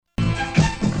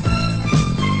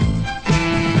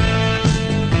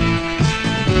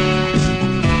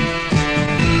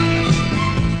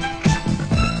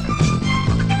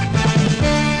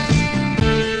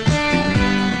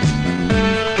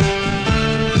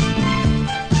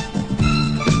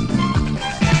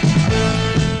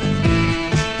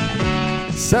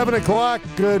7 o'clock.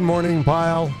 Good morning,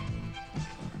 pile.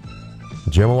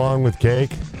 Jim along with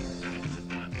Cake.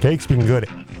 Cake's been good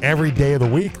every day of the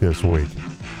week this week.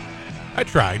 I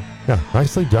tried. Yeah,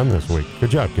 nicely done this week.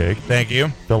 Good job, Cake. Thank you.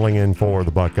 Filling in for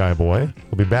the Buckeye Boy.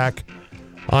 We'll be back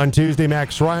on Tuesday.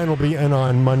 Max Ryan will be in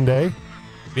on Monday.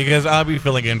 Because I'll be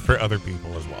filling in for other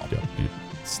people as well. Yeah,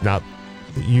 it's not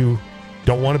that you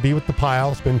don't want to be with the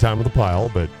pile, spend time with the pile,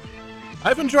 but...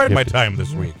 I've enjoyed my time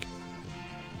this week.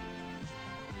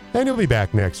 And you'll be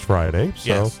back next Friday. So.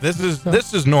 Yes,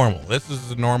 this is normal. This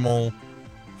is a normal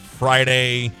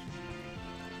Friday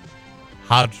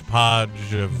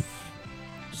hodgepodge of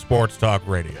sports talk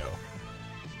radio.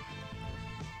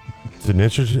 It's an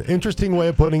interesting way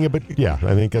of putting it, but yeah,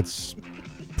 I think it's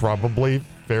probably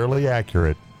fairly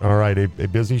accurate. All right, a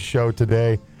busy show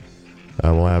today.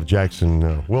 We'll have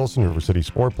Jackson Wilson, River City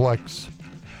Sportplex.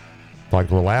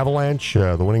 Talking a little Avalanche.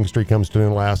 The winning streak comes to an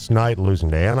end last night,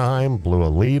 losing to Anaheim. Blew a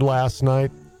lead last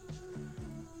night.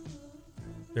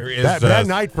 There is that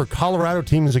night for Colorado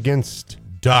teams against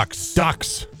Ducks.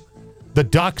 The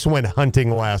Ducks went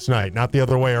hunting last night, not the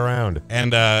other way around.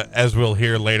 And as we'll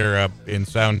hear later in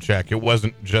sound check, it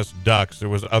wasn't just ducks. There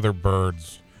was other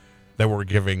birds that were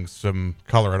giving some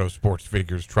Colorado sports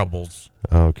figures troubles.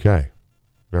 Okay.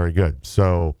 Very good.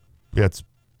 So it's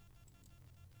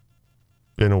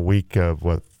been a week of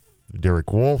what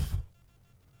Derek Wolf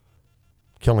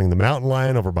killing the mountain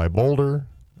lion over by Boulder.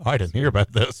 Oh, I didn't hear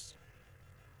about this.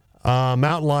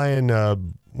 Mountain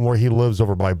lion, where he lives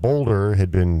over by Boulder,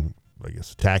 had been, I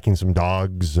guess, attacking some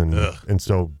dogs, and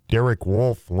so Derek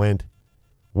Wolf went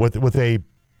with a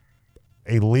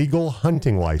legal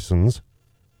hunting license,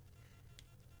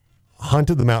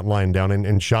 hunted the mountain lion down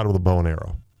and shot it with a bow and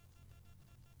arrow.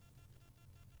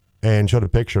 And showed a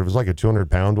picture. It was like a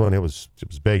 200-pound one. It was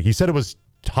big. He said it was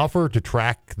tougher to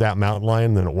track that mountain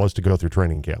lion than it was to go through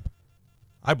training camp.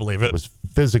 I believe it. It was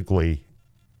physically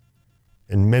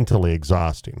and mentally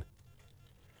exhausting.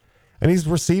 And he's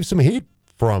received some heat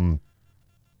from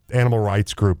animal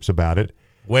rights groups about it.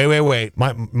 Wait.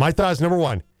 My thought is, number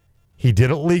one, he did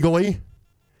it legally.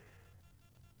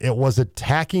 It was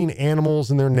attacking animals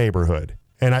in their neighborhood.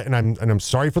 And I'm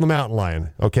sorry for the mountain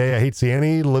lion. Okay, I hate to see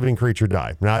any living creature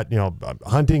die. Not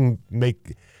hunting.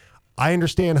 I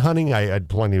understand hunting. I had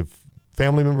plenty of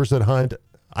family members that hunt.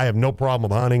 I have no problem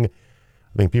with hunting.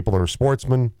 I think people are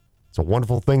sportsmen. It's a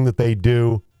wonderful thing that they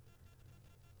do.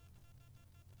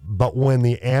 But when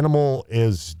the animal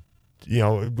is,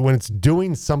 when it's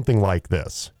doing something like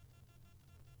this,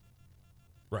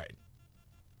 right,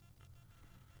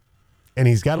 and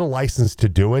he's got a license to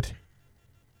do it.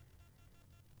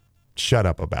 Shut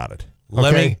up about it.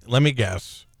 Okay? Let me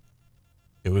guess.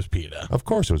 It was PETA. Of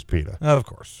course it was PETA. Of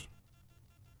course.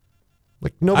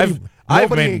 Like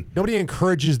nobody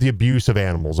encourages the abuse of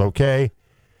animals, okay?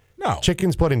 No.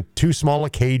 Chickens put in too small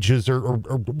of cages or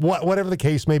whatever the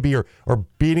case may be, or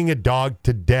beating a dog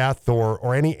to death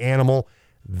or any animal.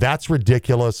 That's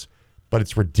ridiculous. But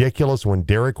it's ridiculous when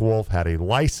Derek Wolf had a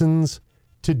license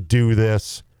to do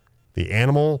this. The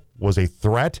animal was a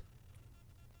threat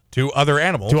to other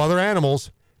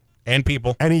animals and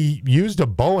people, and he used a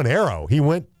bow and arrow. He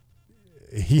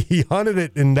hunted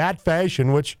it in that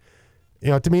fashion, which,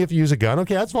 to me, if you use a gun,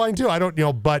 okay, that's fine too. I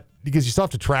don't, but because you still have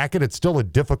to track it, it's still a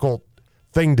difficult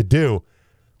thing to do.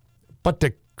 But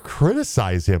to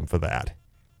criticize him for that,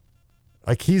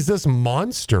 like he's this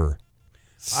monster.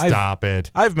 Stop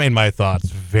it. I've made my thoughts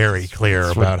very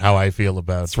clear about how I feel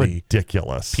about it's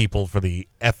ridiculous people for the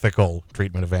ethical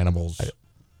treatment of animals.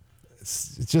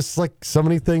 It's just like so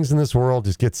many things in this world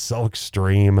just get so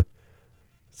extreme,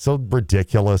 so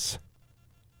ridiculous.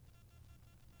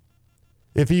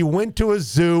 If he went to a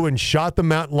zoo and shot the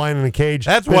mountain lion in a cage,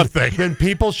 that's one thing. Then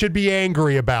people should be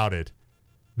angry about it.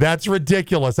 That's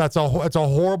ridiculous. That's a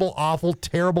horrible, awful,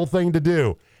 terrible thing to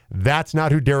do. That's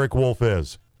not who Derek Wolf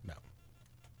is. No.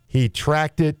 He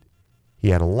tracked it. He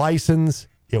had a license.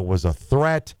 It was a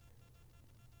threat.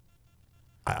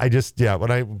 I just,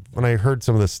 when I heard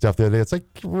some of this stuff the other day, it's like,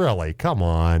 really? Come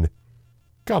on.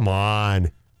 I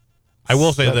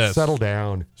will say this. Settle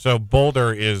down. So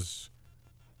Boulder is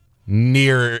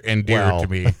near and dear to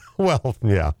me. Well,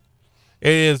 yeah.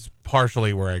 It is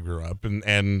partially where I grew up.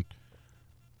 And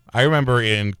I remember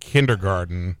in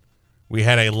kindergarten, we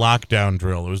had a lockdown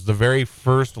drill. It was the very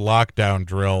first lockdown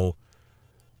drill,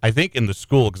 I think, in the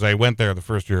school, because I went there the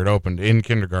first year it opened in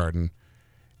kindergarten.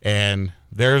 And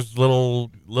there's little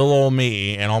old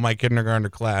me and all my kindergarten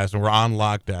class, and we're on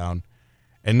lockdown.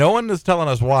 And no one is telling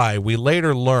us why. We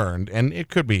later learned, and it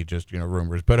could be just,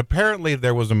 rumors, but apparently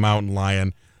there was a mountain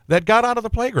lion that got out of the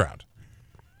playground.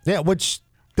 Yeah, which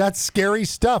that's scary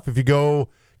stuff. If you go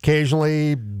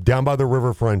occasionally down by the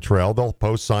Riverfront Trail, they'll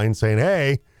post signs saying,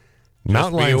 "Hey,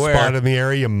 mountain lion spot in the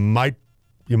area. You might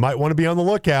want to be on the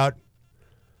lookout."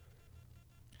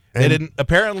 They didn't.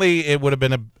 Apparently, it would have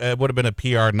been a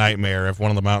PR nightmare if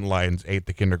one of the mountain lions ate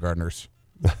the kindergartners.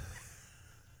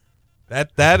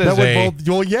 that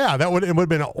would have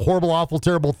been a horrible, awful,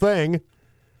 terrible thing.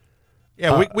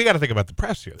 Yeah, we got to think about the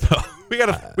press here, though. we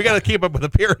got to keep up with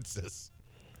appearances.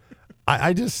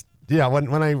 I just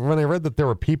when I read that there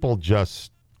were people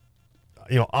just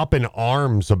up in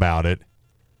arms about it,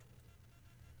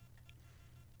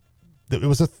 it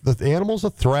was the animal's a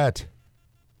threat.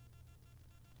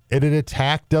 It had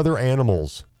attacked other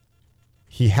animals.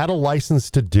 He had a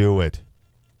license to do it.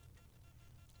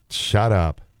 Shut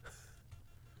up.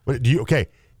 You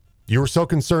were so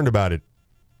concerned about it,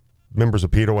 members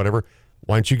of PETA or whatever.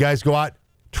 Why don't you guys go out,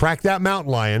 track that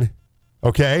mountain lion,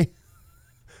 okay?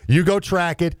 You go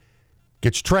track it,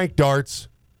 get your tranq darts,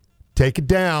 take it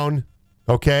down,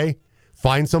 okay?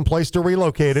 Find some place to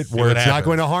relocate it where it's not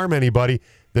going to harm anybody.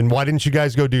 Then why didn't you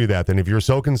guys go do that? Then if you're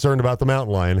so concerned about the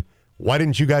mountain lion, why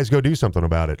didn't you guys go do something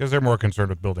about it? Because they're more concerned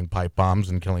with building pipe bombs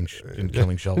and killing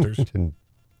shelters.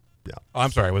 Yeah. Oh,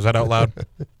 I'm sorry. Was that out loud?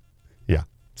 Yeah.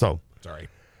 So sorry.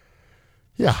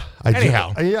 Yeah.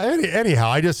 Anyhow,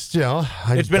 I just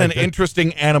it's been an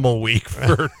interesting animal week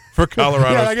for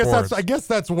Colorado. Yeah, sports. I guess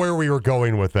that's where we were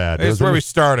going with that. It's where we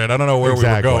started. I don't know where we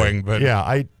were going, but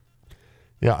I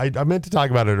meant to talk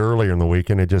about it earlier in the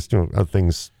week, and it just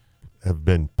things have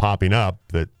been popping up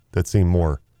that seem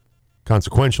more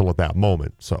consequential at that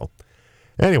moment. So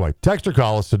anyway, text or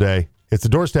call us today. It's the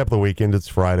doorstep of the weekend. It's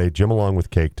Friday. Jim along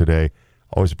with Cake today.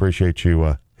 Always appreciate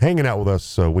you hanging out with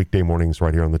us weekday mornings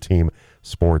right here on the Team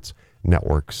Sports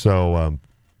Network. So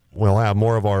we'll have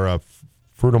more of our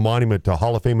Fruita Monument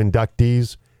Hall of Fame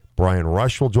inductees. Brian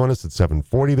Rush will join us at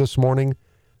 7:40 this morning.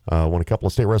 Won a couple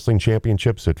of state wrestling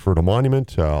championships at Fruita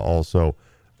Monument. Also,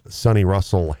 Sonny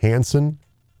Russell Hansen,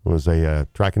 who was a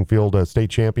track and field state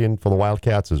champion for the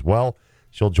Wildcats as well.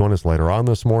 She'll join us later on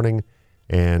this morning.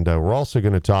 And we're also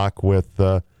going to talk with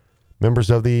members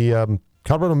of the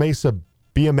Colorado Mesa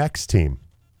BMX team.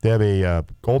 They have a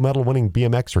gold medal winning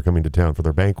BMXer coming to town for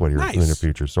their banquet here in the near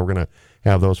future. So we're going to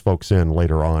have those folks in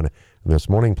later on this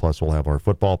morning. Plus, we'll have our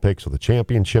football picks for the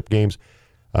championship games.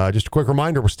 Just a quick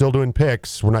reminder, we're still doing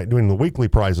picks. We're not doing the weekly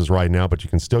prizes right now, but you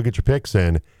can still get your picks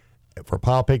in. For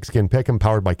Pile Pigskin Pick'em,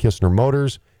 powered by Kistner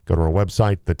Motors, go to our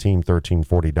website,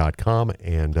 theteam1340.com,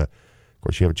 and of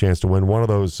course, you have a chance to win one of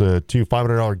those two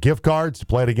 $500 gift cards to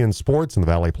Play It Again Sports in the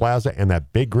Valley Plaza, and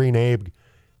that Big Green Abe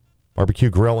barbecue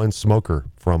grill and smoker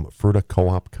from Fruita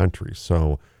Co-op Country.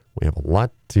 So we have a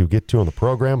lot to get to on the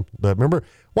program. But remember, a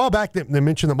while back they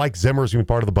mentioned that Mike Zimmer is going to be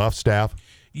part of the Buff staff.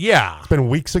 Yeah, it's been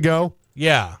weeks ago.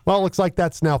 Yeah. Well, it looks like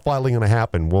that's now finally going to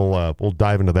happen. We'll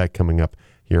dive into that coming up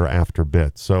here after a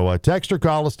bit. So text or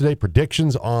call us today.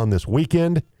 Predictions on this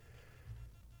weekend.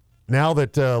 Now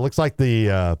that looks like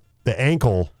the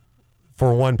ankle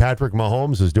for one Patrick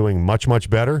Mahomes is doing much, much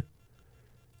better.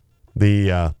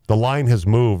 The line has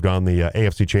moved on the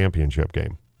AFC Championship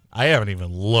game. I haven't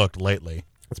even looked lately.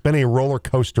 It's been a roller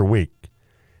coaster week.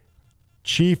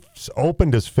 Chiefs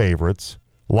opened as favorites.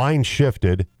 Line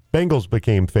shifted. Bengals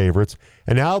became favorites.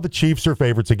 And now the Chiefs are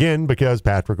favorites again because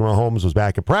Patrick Mahomes was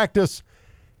back at practice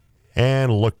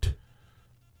and looked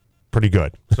pretty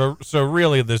good. So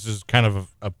really, this is kind of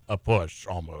a push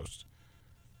almost.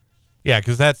 Yeah,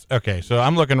 because that's okay. So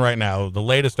I'm looking right now. The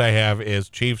latest I have is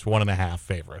Chiefs 1.5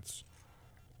 favorites.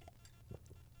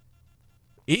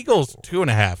 Eagles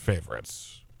 2.5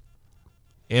 favorites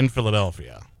in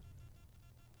Philadelphia.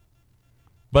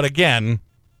 But again,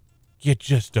 you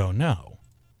just don't know.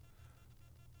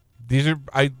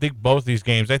 I think both these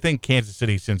games, I think Kansas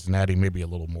City, Cincinnati maybe a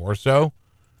little more so,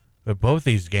 but both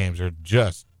these games are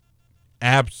just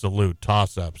absolute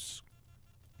toss-ups.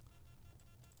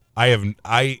 I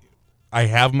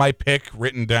have my pick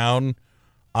written down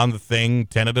on the thing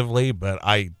tentatively, but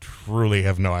I truly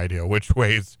have no idea which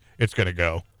ways it's going to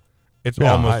go. It's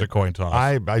almost a coin toss.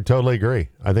 I totally agree.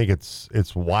 I think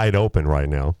it's wide open right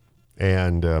now.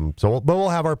 And but we'll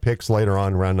have our picks later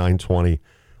on around 9:20.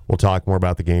 We'll talk more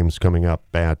about the games coming up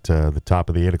at the top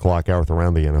of the 8 o'clock hour with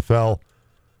Around the NFL.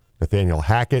 Nathaniel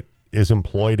Hackett is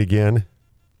employed again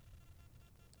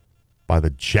by the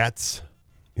Jets.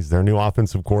 He's their new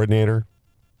offensive coordinator.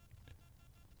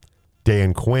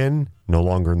 Dan Quinn, no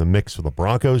longer in the mix for the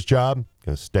Broncos job,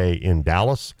 going to stay in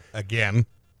Dallas. Again.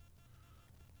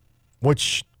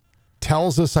 Which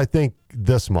tells us, I think,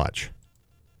 this much,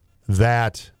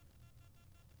 that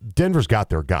Denver's got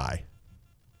their guy.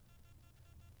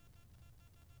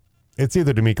 It's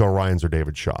either D'Amico Ryans or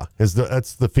David Shaw.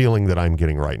 That's the feeling that I'm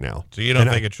getting right now. So you don't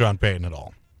think it's Sean Payton at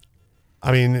all?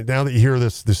 I mean, now that you hear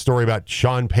this story about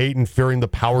Sean Payton fearing the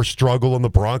power struggle in the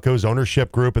Broncos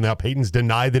ownership group, and now Payton's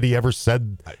denied that he ever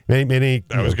said any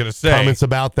comments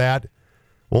about that.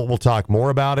 We'll talk more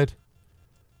about it.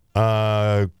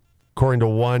 According to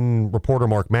one reporter,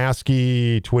 Mark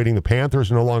Maskey, tweeting the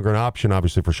Panthers are no longer an option,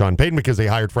 obviously, for Sean Payton because they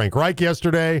hired Frank Reich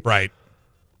yesterday. Right.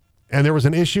 And there was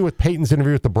an issue with Payton's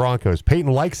interview with the Broncos.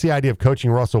 Payton likes the idea of coaching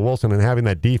Russell Wilson and having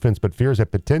that defense, but fears a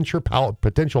potential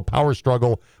power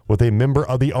struggle with a member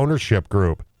of the ownership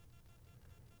group.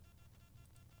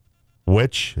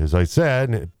 Which, as I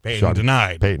said,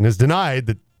 Payton has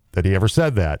denied that he ever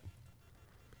said that.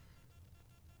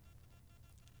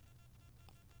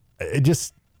 It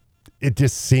just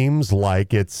seems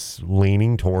like it's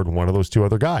leaning toward one of those two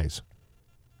other guys.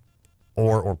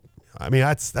 Or I mean,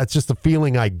 that's just the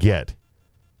feeling I get.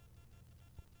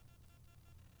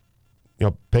 You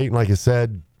know, Payton, like I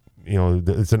said, you know,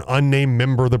 it's an unnamed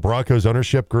member of the Broncos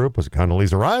ownership group. Was it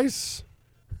Condoleezza Rice?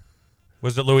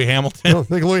 Was it Louis Hamilton? I don't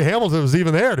think Louis Hamilton was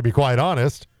even there, to be quite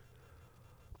honest.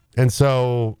 And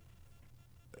so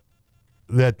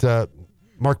that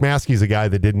Mark Maskey's a guy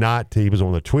that did not, he was the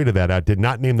one that tweeted that out, did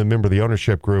not name the member of the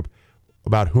ownership group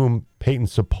about whom Payton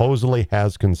supposedly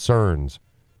has concerns.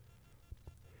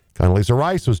 Condoleezza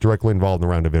Rice was directly involved in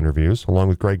the round of interviews, along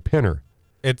with Greg Pinner.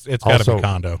 It's got to be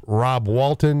Condo. Rob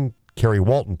Walton, Kerry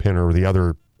Walton Pinner were the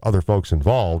other folks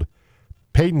involved.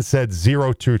 Payton said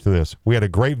zero truth to this. We had a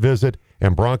great visit,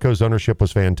 and Broncos ownership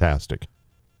was fantastic.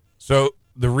 So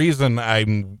the reason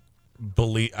I'm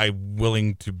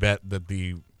willing to bet that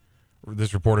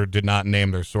this reporter did not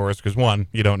name their source, because one,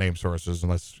 you don't name sources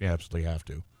unless you absolutely have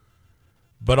to.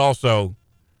 But also,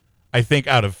 I think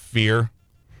out of fear,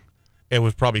 it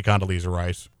was probably Condoleezza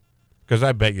Rice, because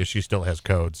I bet you she still has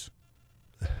codes.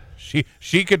 She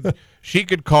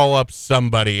could call up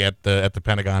somebody at the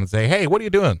Pentagon and say, "Hey, what are you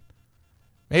doing?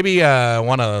 Maybe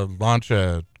want to launch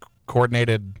a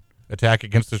coordinated attack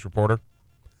against this reporter."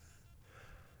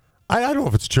 I don't know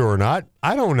if it's true or not.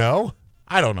 I don't know.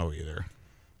 I don't know either.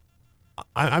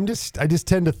 I just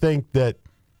tend to think that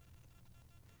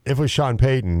if it was Sean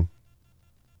Payton,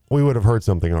 we would have heard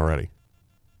something already.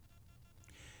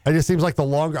 It just seems like the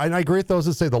longer, and I agree with those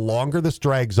that say the longer this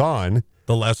drags on,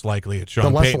 the less likely it's Sean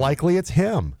Payton. The less Payton. likely it's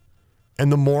him.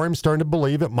 And the more I'm starting to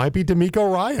believe it might be D'Amico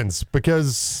Ryans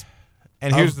because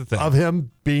here's the thing. Of him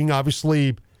being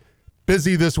obviously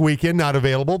busy this weekend, not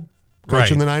available,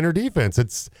 coaching the Niner defense.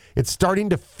 It's starting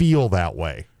to feel that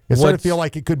way. It's starting to feel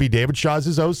like it could be David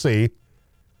Shaw's OC,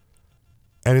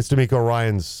 and it's D'Amico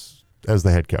Ryans as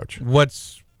the head coach.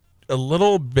 What's a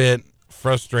little bit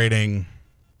frustrating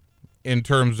in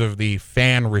terms of the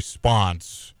fan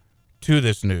response to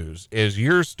this news is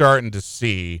you're starting to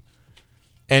see,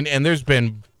 and there's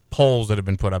been polls that have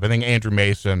been put up. I think Andrew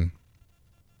Mason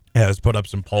has put up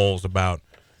some polls about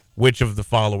which of the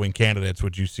following candidates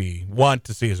would you want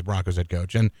to see as a Broncos head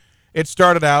coach. And it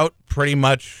started out pretty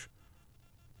much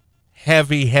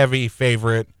heavy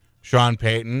favorite Sean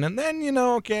Payton. And then, maybe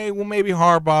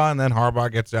Harbaugh, and then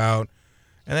Harbaugh gets out.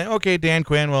 And then, okay, Dan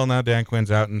Quinn. Well, now Dan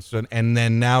Quinn's out. And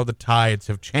then now the tides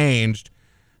have changed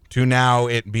to now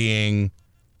it being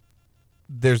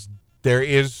there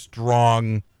is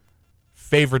strong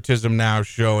favoritism now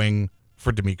showing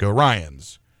for D'Amico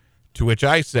Ryans. To which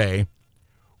I say,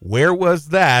 where was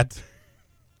that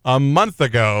a month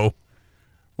ago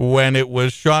when it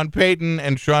was Sean Payton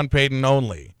and Sean Payton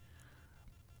only?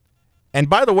 And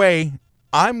by the way,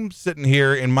 I'm sitting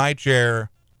here in my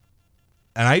chair,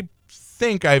 and I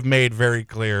think I've made very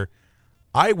clear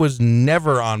I was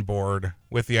never on board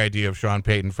with the idea of Sean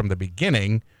Payton from the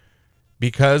beginning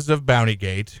because of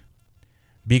Bountygate,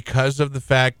 because of the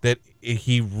fact that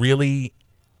he really,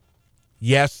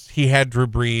 yes, he had Drew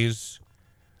Brees,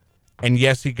 and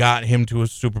yes, he got him to a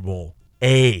Super Bowl,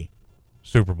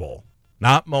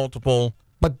 not multiple.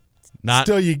 Not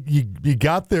still, you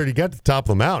got there. You got to the top of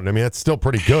the mountain. I mean, that's still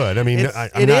pretty good. I mean,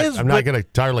 I'm not going to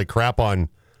entirely crap on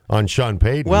Sean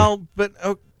Payton. Well,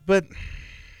 but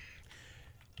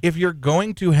if you're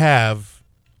going to have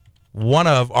one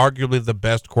of arguably the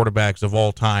best quarterbacks of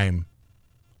all time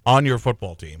on your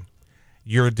football team,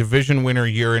 you're a division winner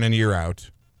year in and year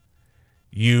out.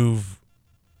 You've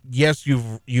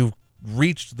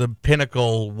reached the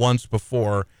pinnacle once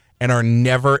before and are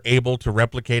never able to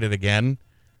replicate it again,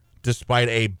 despite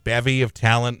a bevy of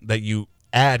talent that you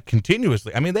add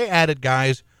continuously. I mean, they added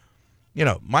guys,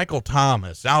 Michael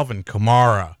Thomas, Alvin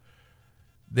Kamara.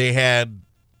 They had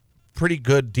pretty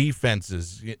good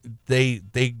defenses. They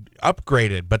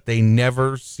upgraded, but they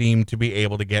never seemed to be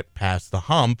able to get past the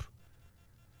hump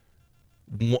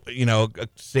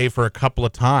save for a couple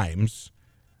of times.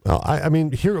 Well, I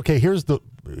mean, here's the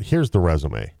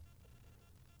resume.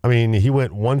 I mean, he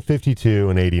went 152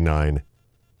 and 89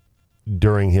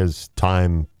 during his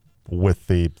time with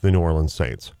the New Orleans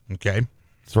Saints. Okay.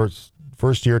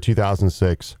 First year,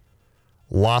 2006,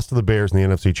 lost to the Bears in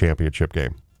the NFC Championship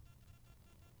game.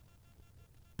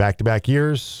 Back-to-back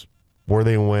years where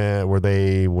they went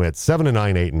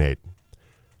 7-9, 8-8.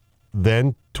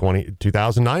 Then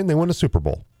 2009, they win a Super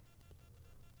Bowl.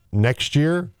 Next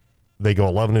year, they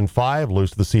go 11-5,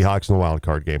 lose to the Seahawks in the wild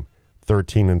card game.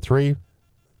 13-3,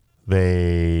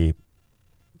 they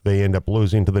end up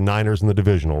losing to the Niners in the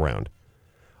divisional round.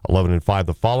 11-5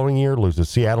 the following year, lose to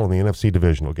Seattle in the NFC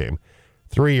divisional game.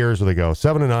 3 years where they go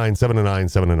 7-9, 7-9,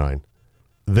 7-9.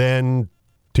 Then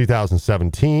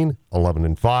 2017,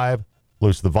 11-5,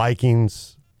 lose to the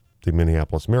Vikings, the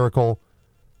Minneapolis Miracle,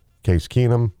 Case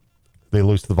Keenum. They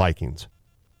lose to the Vikings.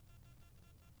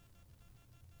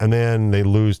 And then they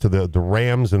lose to the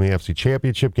Rams in the NFC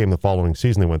Championship game the following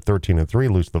season. They went 13-3,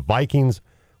 lose to the Vikings,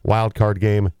 wild card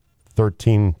game,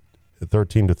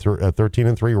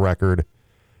 13-3 record,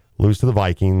 lose to the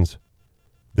Vikings.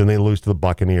 Then they lose to the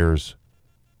Buccaneers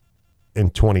in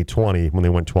 2020 when they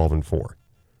went 12-4.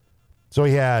 So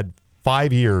he had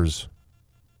 5 years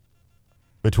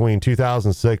between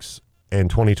 2006 and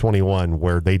 2021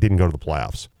 where they didn't go to the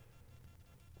playoffs.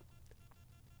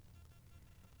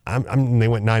 They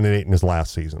went 9-8 in his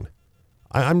last season.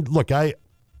 Look, I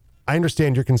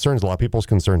understand your concerns, a lot of people's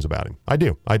concerns about him. I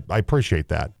do. I appreciate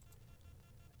that.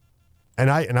 And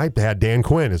I had Dan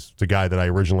Quinn as the guy that I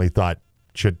originally thought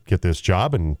should get this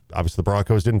job, and obviously the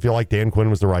Broncos didn't feel like Dan Quinn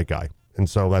was the right guy. And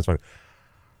so that's why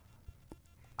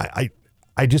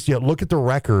I just look at the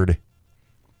record,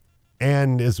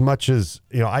 and as much as,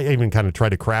 I even kind of tried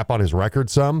to crap on his record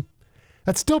some,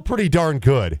 that's still pretty darn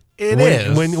good. It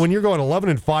is. When you're going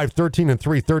 11-5, 13-3,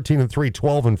 13-3,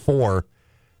 12-4,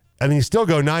 and then you still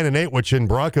go 9-8, which in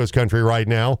Broncos country right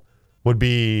now would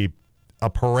be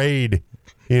a parade,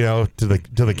 to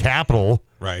the Capitol.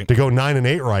 Right. To go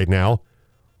 9-8 right now,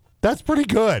 that's pretty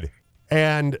good.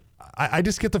 And I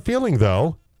just get the feeling,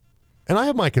 though, and I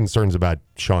have my concerns about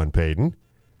Sean Payton.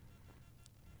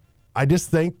 I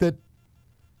just think that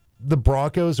the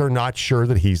Broncos are not sure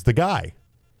that he's the guy.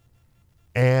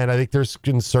 And I think there's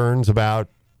concerns about,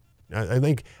 I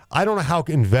don't know how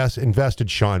invested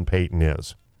Sean Payton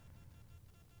is.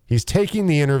 He's taking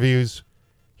the interviews.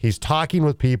 He's talking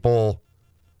with people.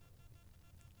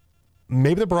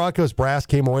 Maybe the Broncos brass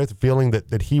came away with the feeling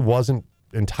that he wasn't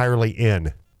entirely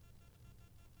in.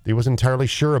 He wasn't entirely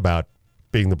sure about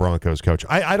being the Broncos coach.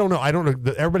 I don't know. I don't know.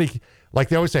 Everybody, like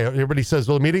they always say, everybody says,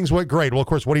 well, the meetings went great. Well, of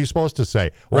course, what are you supposed to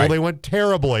say? Well, They went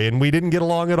terribly and we didn't get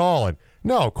along at all. And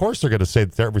no, of course they're going to say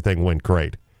that everything went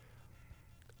great.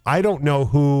 I don't know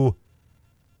who,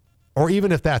 or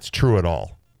even if that's true at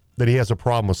all, that he has a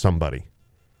problem with somebody.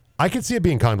 I could see it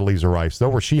being Condoleezza Rice, though,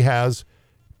 where she has,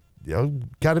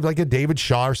 kind of like a David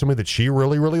Shaw or somebody that she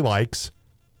really, really likes.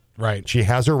 Right. She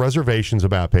has her reservations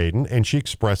about Payton, and she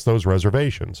expressed those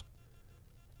reservations.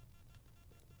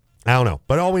 I don't know.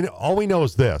 But all we know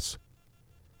is this.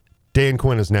 Dan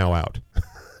Quinn is now out.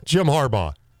 Jim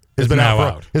Harbaugh has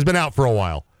been out for a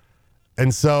while.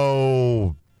 And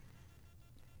so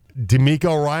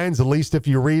DeMeco Ryans, at least if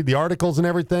you read the articles and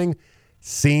everything,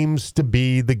 seems to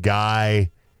be the guy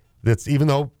that's, even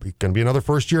though he's going to be another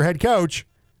first-year head coach,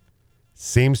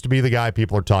 seems to be the guy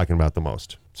people are talking about the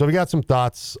most. So we got some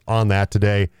thoughts on that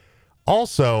today.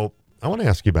 Also, I want to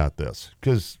ask you about this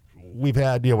because we've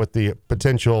had, with the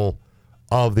potential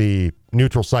of the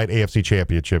neutral site AFC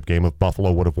Championship game if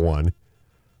Buffalo would have won,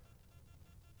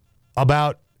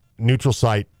 about neutral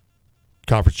site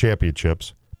conference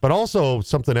championships, but also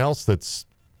something else that's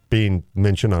being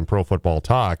mentioned on Pro Football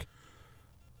Talk.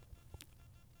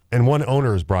 And one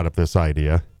owner has brought up this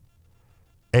idea.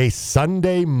 A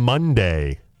Sunday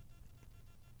Monday.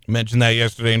 Mentioned that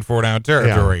yesterday in 4-down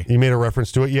territory. Yeah, he made a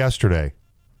reference to it yesterday.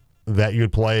 That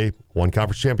you'd play one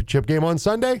conference championship game on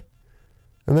Sunday,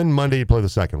 and then Monday you'd play the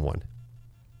second one.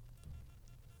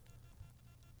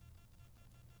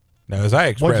 Now, as I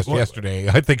expressed yesterday,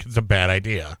 I think it's a bad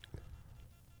idea.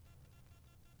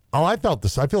 Oh, I feel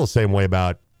the same way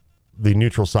about the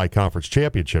neutral site conference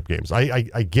championship games.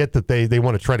 I get that they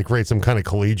want to try to create some kind of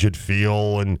collegiate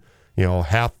feel, and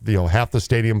half the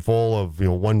stadium full of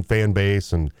one fan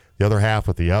base and the other half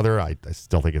with the other. I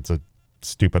still think it's a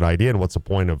stupid idea. And what's the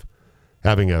point of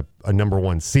having a number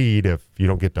one seed if you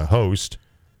don't get to host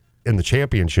in the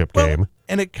championship game?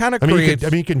 And it kind of creates.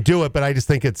 You can do it, but I just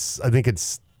think it's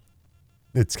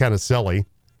kind of silly.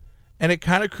 And it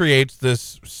kind of creates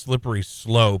this slippery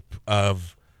slope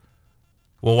of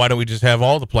Well, why don't we just have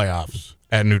all the playoffs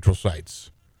at neutral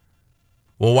sites?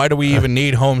 Well, why do we even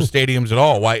need home stadiums at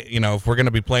all? Why, if we're going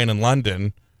to be playing in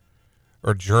London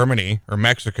or Germany or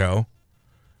Mexico,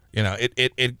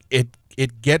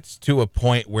 it gets to a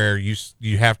point where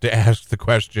you have to ask the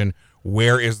question,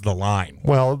 where is the line?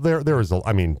 Well, there is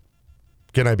I mean,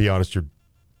 can I be honest?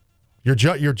 You're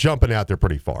jumping out there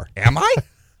pretty far. Am I?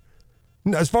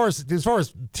 As far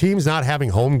as teams not having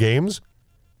home games,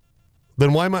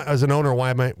 then why am I, as an owner,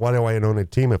 why do I own a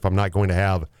team if I'm not going to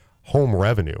have home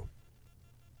revenue?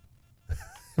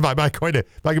 If I could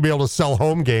be able to sell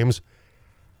home games,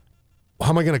 how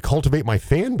am I going to cultivate my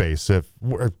fan base? If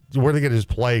where are they going to just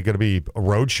play? Going to be a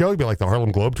road show? Be like the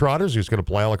Harlem Globetrotters, who's going to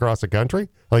play all across the country,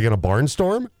 like in a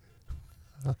barnstorm?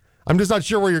 I'm just not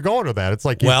sure where you're going with that. It's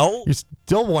like you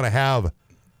still want to have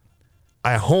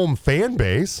a home fan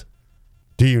base,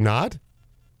 do you not?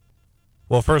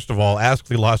 Well, first of all, ask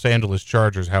the Los Angeles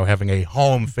Chargers how having a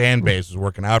home fan base is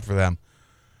working out for them.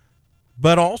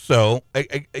 But also,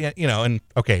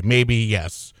 maybe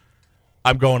yes,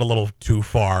 I'm going a little too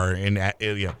far in a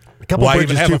couple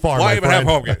bridges too far. Why even have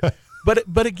home games?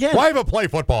 But again, why even play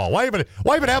football? Why even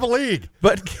have a league?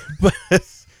 But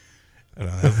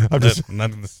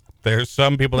there's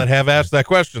some people that have asked that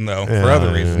question though for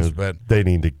other reasons, but they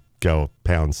need to go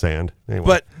pound sand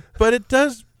anyway. But it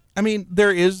does. I mean,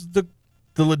 there is the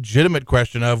legitimate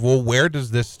question of, well, where does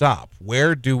this stop?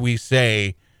 Where do we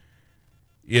say,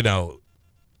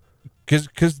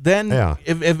 because then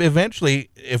if eventually,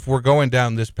 if we're going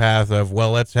down this path of,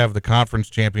 well, let's have the conference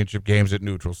championship games at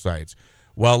neutral sites.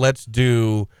 Well, let's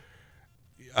do,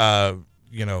 half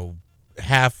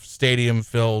stadium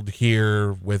filled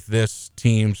here with this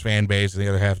team's fan base and the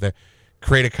other half that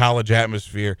create a college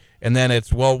atmosphere. And then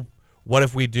it's, well, what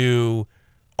if we do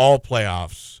all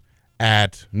playoffs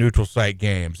at neutral site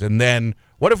games? And then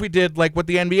what if we did like what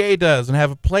the NBA does and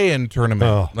have a play-in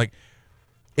tournament?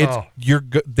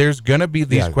 There's going to be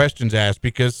these questions asked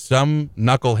because some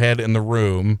knucklehead in the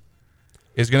room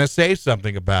is going to say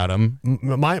something about them.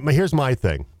 Here's my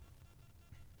thing.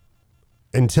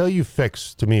 Until you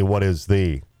fix to me what is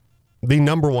the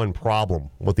number one problem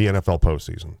with the NFL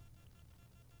postseason,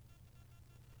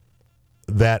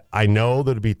 that I know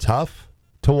that it'd be tough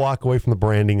to walk away from the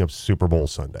branding of Super Bowl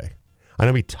Sunday. I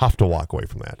know it'd be tough to walk away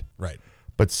from that. Right.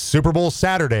 But Super Bowl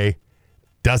Saturday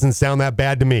doesn't sound that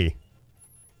bad to me.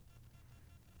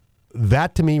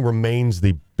 That, to me, remains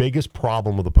the biggest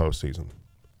problem with the postseason,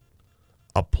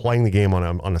 of playing the game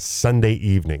on a Sunday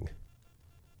evening.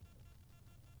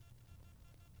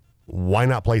 Why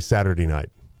not play Saturday night?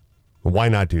 Why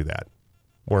not do that?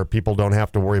 Where people don't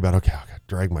have to worry about, okay, I got to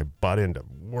drag my butt into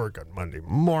work on Monday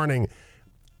morning.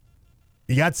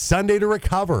 You got Sunday to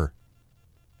recover.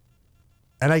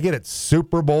 And I get it.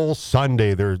 Super Bowl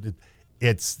Sunday,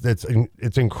 it's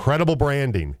incredible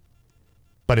branding,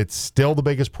 but it's still the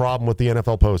biggest problem with the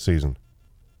NFL postseason.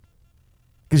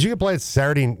 Because you can play it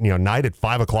Saturday, night at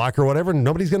 5:00 or whatever, and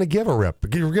nobody's going to give a rip.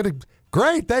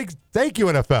 Great, thank you,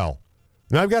 NFL.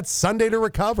 Now I've got Sunday to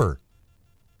recover.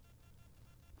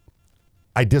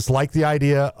 I dislike the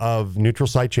idea of neutral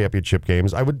site championship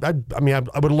games. I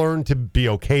would learn to be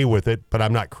okay with it, but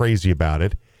I'm not crazy about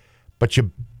it. But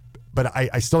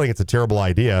I still think it's a terrible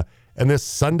idea. And this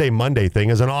Sunday Monday thing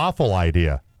is an awful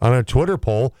idea. On a Twitter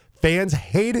poll, fans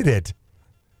hated it.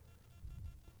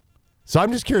 So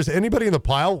I'm just curious, anybody in the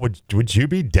pile, would you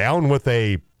be down with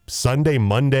a Sunday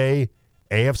Monday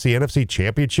AFC NFC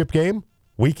championship game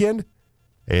weekend?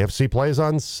 AFC plays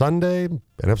on Sunday,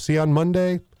 NFC on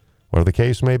Monday, whatever the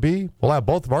case may be. We'll have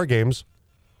both of our games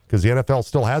because the NFL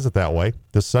still has it that way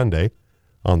this Sunday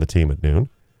on the team at noon.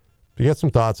 If you got some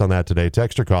thoughts on that today,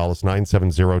 text or call us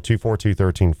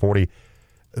 970-242-1340.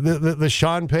 The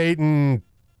Sean Payton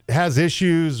has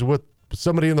issues with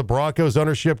somebody in the Broncos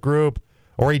ownership group,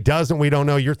 or he doesn't. We don't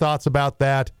know. Your thoughts about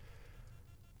that?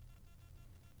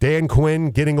 Dan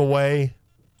Quinn getting away.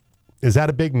 Is that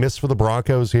a big miss for the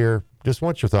Broncos here? Just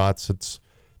want your thoughts. It's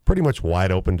pretty much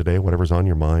wide open today, whatever's on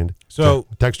your mind. So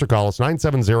text or call us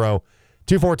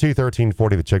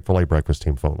 970-242-1340, the Chick-fil-A Breakfast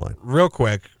Team phone line. Real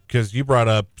quick, because you brought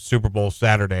up Super Bowl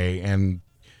Saturday and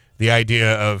the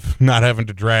idea of not having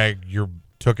to drag your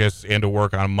tuchus into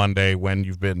work on Monday when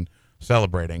you've been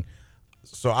celebrating.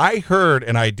 So I heard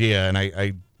an idea, and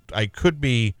I could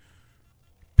be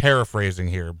paraphrasing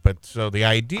here, but so the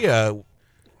idea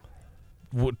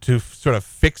to sort of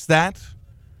fix that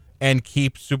and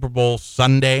keep Super Bowl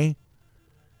Sunday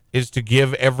is to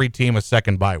give every team a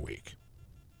second bye week.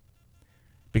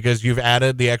 Because you've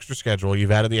added the extra schedule,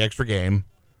 you've added the extra game.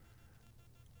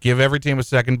 Give every team a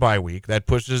second bye week. That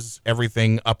pushes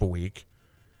everything up a week.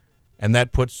 And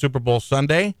that puts Super Bowl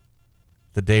Sunday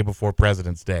the day before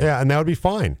President's Day. Yeah, and that would be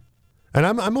fine. And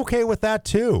I'm okay with that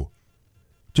too.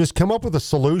 Just come up with a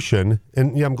solution,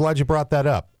 and I'm glad you brought that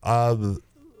up. That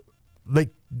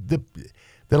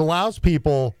allows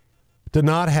people to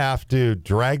not have to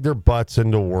drag their butts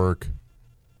into work,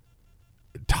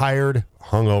 tired,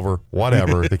 hungover,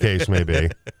 whatever the case may be.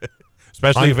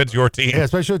 Especially if it's your team. Yeah,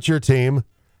 especially if it's your team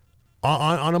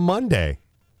on a Monday.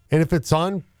 And if it's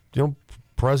on,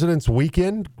 President's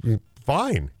weekend,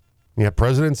 fine. You have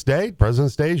President's Day.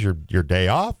 President's Day is your day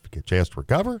off. You get a chance to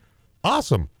recover.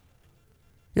 Awesome.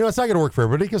 It's not going to work for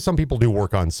everybody because some people do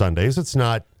work on Sundays. It's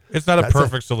not a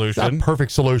perfect solution. It's not a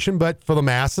perfect solution, but for the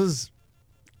masses,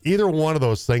 either one of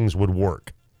those things would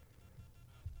work.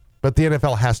 But the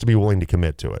NFL has to be willing to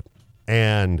commit to it.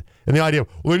 And the idea of,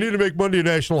 they need to make Monday a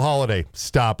national holiday.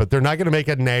 Stop it. They're not going to make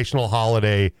a national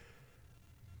holiday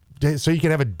so you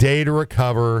can have a day to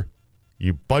recover,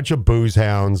 you bunch of booze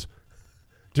hounds,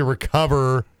 to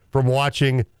recover from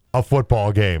watching a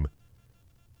football game.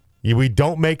 We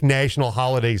don't make national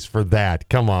holidays for that.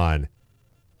 Come on.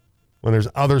 When there's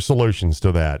other solutions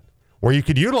to that, where you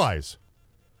could utilize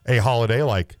a holiday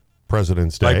like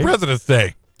President's Day.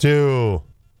 To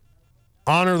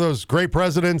honor those great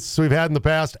presidents we've had in the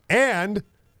past and,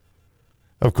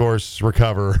 of course,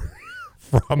 recover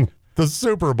from the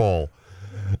Super Bowl.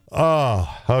 Oh,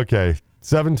 okay.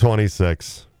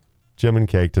 7:26. Jim and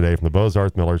Cake today from the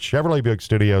Bozarth Miller Chevrolet Buick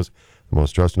Studios. The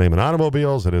most trusted name in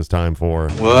automobiles. It is time for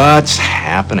What's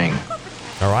Happening?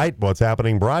 All right, What's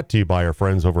Happening brought to you by our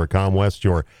friends over at ComWest,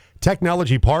 your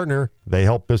technology partner. They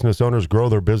help business owners grow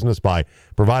their business by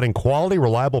providing quality,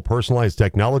 reliable, personalized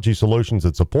technology solutions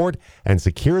that support and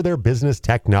secure their business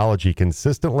technology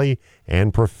consistently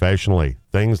and professionally.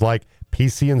 Things like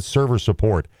PC and server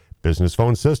support, business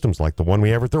phone systems like the one we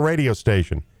have at the radio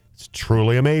station. It's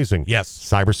truly amazing. Yes.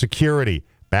 Cybersecurity,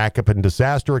 backup and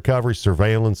disaster recovery,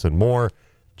 surveillance, and more.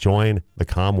 Join the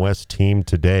ComWest team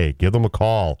today. Give them a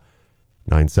call.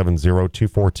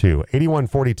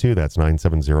 970-242-8142. That's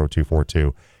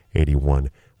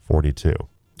 970-242-8142.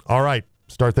 All right,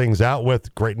 start things out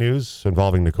with great news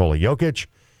involving Nikola Jokic.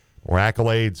 More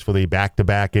accolades for the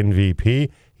back-to-back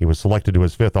MVP. He was selected to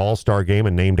his fifth All-Star game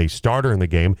and named a starter in the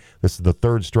game. This is the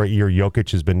third straight year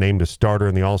Jokic has been named a starter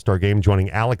in the All-Star game,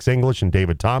 joining Alex English and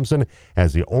David Thompson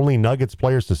as the only Nuggets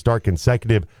players to start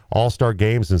consecutive All-Star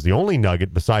games, as the only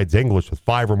Nugget besides English with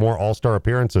 5 or more All-Star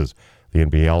appearances. The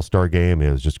NBA All-Star Game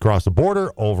is just across the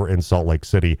border over in Salt Lake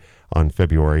City on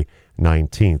February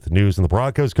 19th. News in the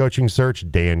Broncos coaching search.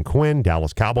 Dan Quinn,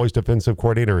 Dallas Cowboys defensive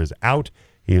coordinator, is out.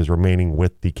 He is remaining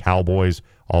with the Cowboys.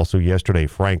 Also yesterday,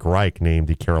 Frank Reich named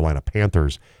the Carolina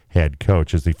Panthers head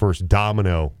coach as the first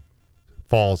domino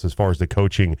falls as far as the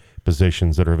coaching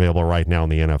positions that are available right now in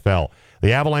the NFL.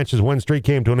 The Avalanche's win streak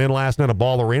came to an end last night at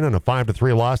Ball Arena in a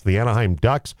 5-3 loss to the Anaheim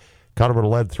Ducks. Cutter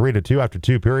led 3-2 after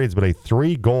 2 periods, but a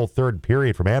 3-goal third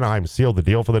period from Anaheim sealed the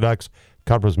deal for the Ducks.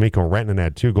 Cutter's Mikko Rantanen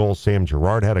had 2 goals. Sam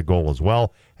Girard had a goal as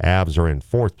well. Avs are in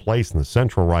 4th place in the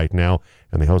Central right now,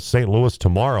 and they host St. Louis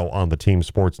tomorrow on the Team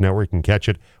Sports Network. You can catch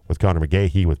it with Connor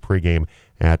McGahey with pregame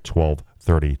at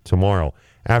 12:30 tomorrow.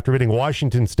 After beating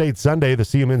Washington State Sunday, the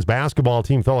CU men's basketball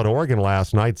team fell at Oregon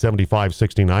last night,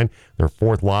 75-69. Their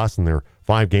 4th loss in their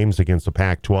 5 games against the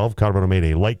Pac-12. Colorado made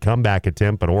a late comeback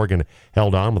attempt, but Oregon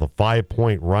held on with a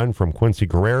 5-point run from Quincy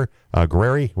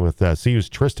Guerreri with CU's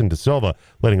Tristan Da Silva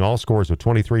leading all scorers with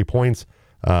 23 points.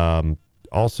 The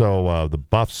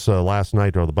Buffs last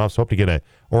night, or the Buffs hope to get a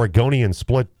Oregonian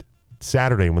split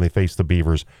Saturday when they face the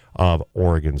Beavers of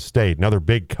Oregon State. Another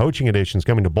big coaching additions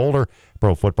coming to Boulder.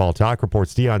 Pro Football Talk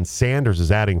reports Deion Sanders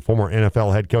is adding former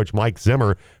NFL head coach Mike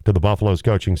Zimmer to the Buffalo's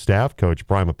coaching staff. Coach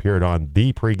Prime appeared on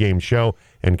the pregame show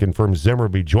and confirmed Zimmer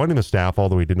would be joining the staff,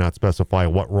 although he did not specify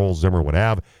what role Zimmer would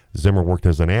have. Zimmer worked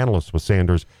as an analyst with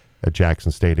Sanders at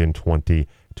Jackson State in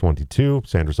 2022.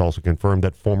 Sanders also confirmed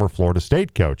that former Florida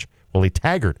State coach Willie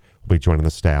Taggart will be joining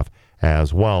the staff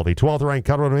as well. The 12th-ranked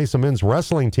Colorado Mesa men's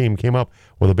wrestling team came up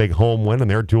with a big home win in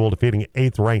their duel, defeating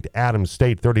 8th-ranked Adams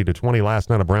State 30-20 last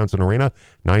night at Brownson Arena.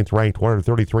 9th-ranked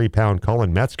 133-pound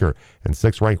Colin Metzger and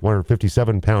 6th-ranked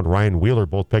 157-pound Ryan Wheeler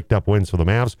both picked up wins for the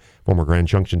Mavs. Former Grand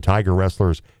Junction Tiger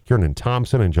wrestlers Kieran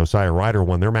Thompson and Josiah Ryder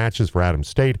won their matches for Adams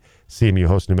State. CMU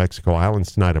hosts New Mexico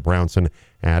Islands tonight at Brownson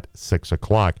at 6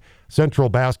 o'clock. Central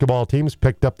basketball teams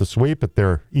picked up the sweep at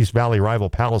their East Valley rival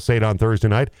Palisade on Thursday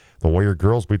night. The Warrior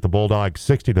girls beat the Bulldogs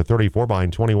 60-34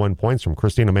 behind 21 points from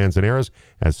Christina Manzanares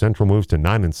as Central moves to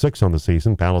 9-6 on the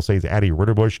season. Palisade's Addie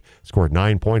Ritterbush scored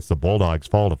 9 points. The Bulldogs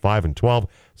fall to 5-12.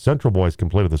 Central boys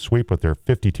completed the sweep with their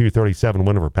 52-37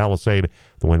 win over Palisade.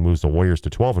 The win moves the Warriors to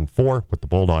 12-4, with the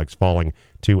Bulldogs falling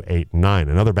to 8-9.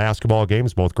 In other basketball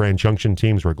games, both Grand Junction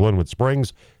teams were Glenwood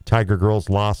Springs. Tiger girls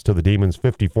lost to the Demons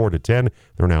 54-10.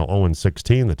 They're now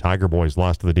 0-16. The Tiger boys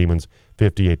lost to the Demons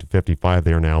 58-55.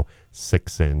 They are now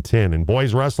 6-10. In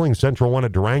boys wrestling, Central won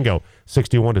at Durango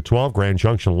 61-12. Grand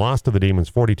Junction lost to the Demons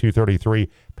 42-33.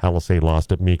 Palisade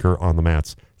lost at Meeker on the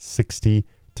mats 60-9.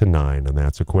 And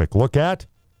that's a quick look at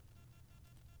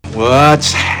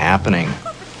What's happening?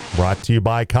 Brought to you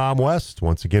by ComWest.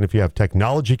 Once again, if you have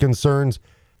technology concerns,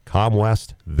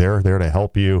 ComWest, they're there to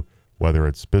help you, whether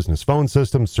it's business phone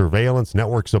systems, surveillance,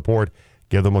 network support.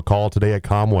 Give them a call today at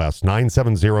ComWest,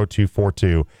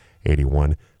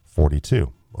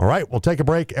 970-242-8142. All right, we'll take a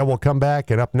break and we'll come back.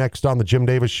 And up next on the Jim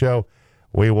Davis Show,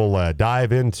 we will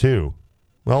dive into,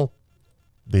 well,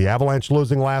 the Avalanche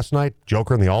losing last night,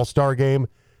 Joker in the All-Star game.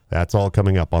 That's all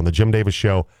coming up on the Jim Davis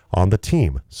Show on the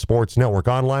Team Sports Network,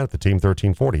 online at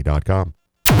theteam1340.com.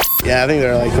 Yeah, I think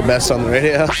they're like the best on the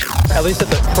radio. At least at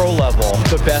the pro level,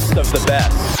 the best of the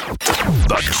best.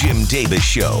 The Jim Davis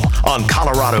Show on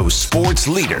Colorado's sports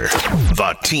leader,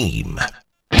 The Team.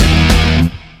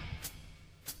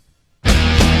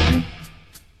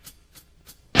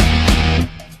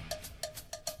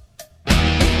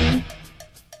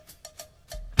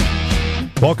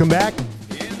 Welcome back.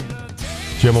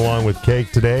 Jim along with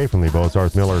Cake today from the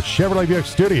Bozarth Miller Chevrolet Buick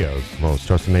Studios, most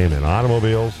trusted name in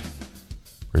automobiles.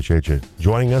 Appreciate you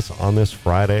joining us on this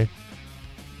Friday.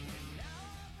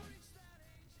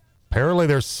 Apparently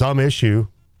there's some issue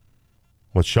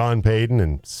with Sean Payton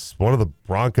and one of the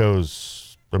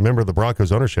Broncos, a member of the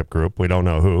Broncos ownership group. We don't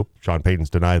know who. Sean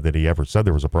Payton's denied that he ever said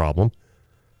there was a problem.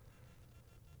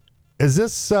 Is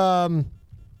this a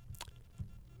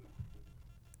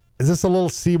little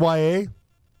CYA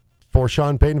for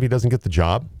Sean Payton if he doesn't get the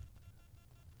job?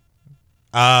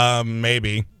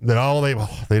 Maybe. That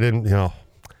they didn't,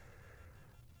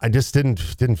 I just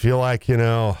didn't feel like,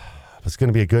 it's going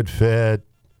to be a good fit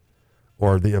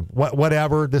or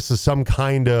whatever. This is some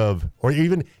kind of, or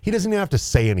even he doesn't even have to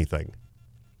say anything.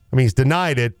 I mean, he's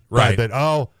denied it. Right. That,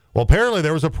 apparently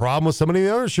there was a problem with somebody in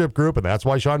the ownership group and that's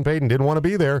why Sean Payton didn't want to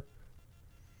be there.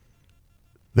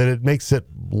 That it makes it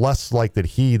less like that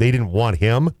they didn't want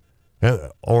him,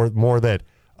 or more that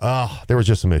there was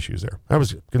just some issues there. I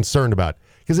was concerned about,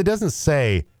 because it doesn't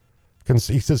say,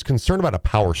 he says concerned about a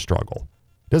power struggle.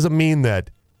 Doesn't mean that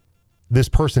this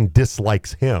person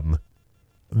dislikes him,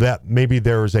 that maybe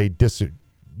there's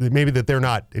maybe that they're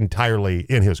not entirely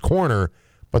in his corner,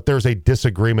 but there's a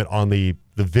disagreement on the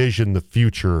vision, the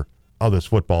future of this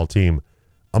football team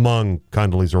among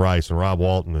Condoleezza Rice and Rob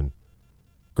Walton and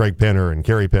Greg Penner and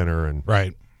Kerry Penner and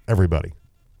everybody.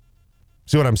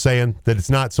 See what I'm saying? That it's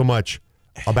not so much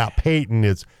about Peyton.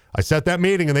 It's, I sat that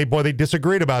meeting and they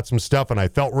disagreed about some stuff and I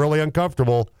felt really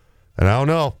uncomfortable. And I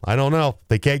don't know.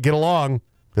 They can't get along.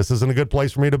 This isn't a good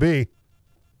place for me to be.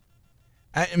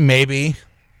 Maybe.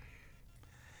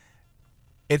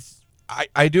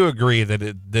 I do agree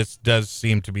that this does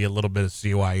seem to be a little bit of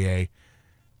CYA.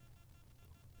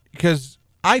 Because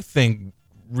I think,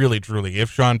 really, truly, if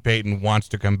Sean Payton wants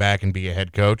to come back and be a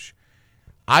head coach,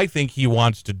 I think he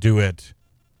wants to do it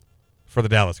for the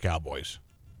Dallas Cowboys.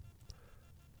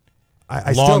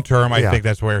 Long term, I think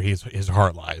that's where his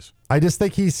heart lies. I just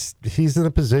think he's in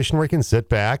a position where he can sit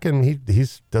back and he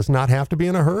does not have to be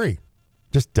in a hurry.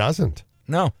 Just doesn't.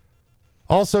 No.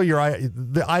 Also,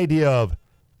 the idea of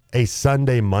a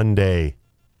Sunday, Monday,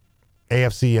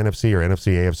 AFC, NFC, or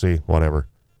NFC, AFC, whatever,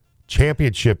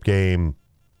 championship game,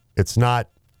 it's not,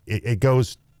 it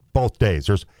goes both days.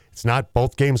 It's not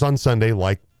both games on Sunday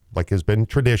like has been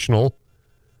traditional.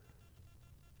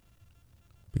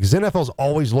 Because NFL's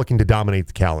always looking to dominate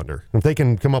the calendar. If they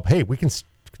can come up, hey, we can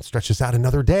stretch this out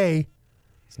another day.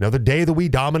 It's another day that we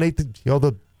dominate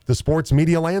the sports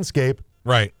media landscape.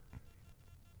 Right.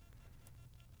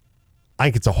 I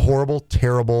think it's a horrible,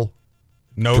 terrible,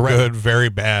 good, very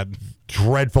bad,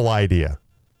 dreadful idea.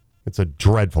 It's a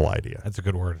dreadful idea. That's a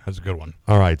good word. That's a good one.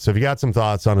 All right. So if you got some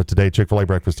thoughts on it today, Chick-fil-A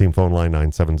Breakfast Team phone line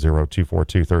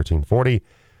 970-242-1340.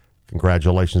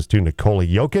 Congratulations to Nikola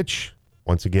Jokic.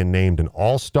 Once again named an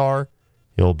All-Star.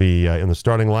 He'll be in the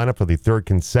starting lineup for the third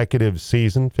consecutive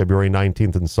season, February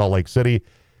 19th in Salt Lake City,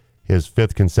 his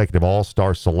fifth consecutive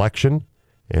All-Star selection.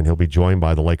 And he'll be joined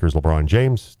by the Lakers' LeBron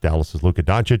James, Dallas' Luka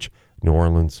Doncic, New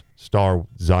Orleans star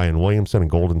Zion Williamson, and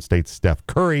Golden State's Steph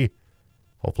Curry.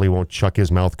 Hopefully he won't chuck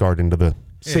his mouth guard into the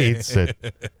seats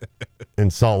in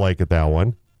Salt Lake at that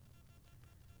one.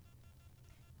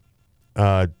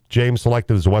 James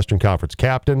selected as the Western Conference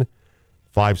captain.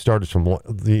 5 starters from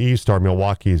the East are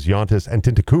Milwaukee's Giannis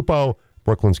Antetokounmpo,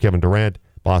 Brooklyn's Kevin Durant,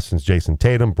 Boston's Jason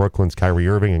Tatum, Brooklyn's Kyrie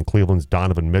Irving, and Cleveland's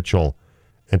Donovan Mitchell.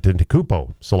 And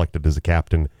Antetokounmpo selected as the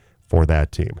captain for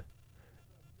that team.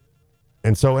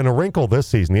 And so in a wrinkle this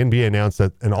season, the NBA announced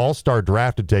that an all-star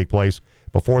draft would take place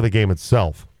before the game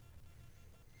itself.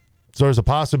 So there's a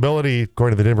possibility,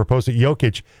 according to the Denver Post, that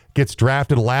Jokic gets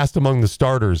drafted last among the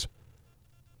starters,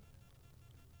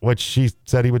 which she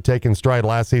said he would take in stride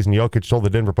last season. Jokic told the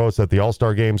Denver Post that the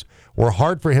all-star games were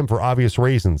hard for him for obvious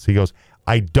reasons. He goes,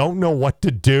 I don't know what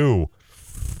to do.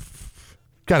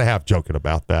 Kind of half joking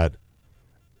about that.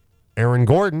 Aaron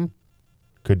Gordon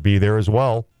could be there as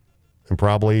well and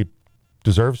probably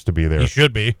deserves to be there. He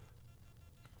should be.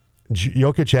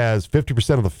 Jokic has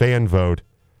 50% of the fan vote,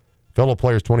 fellow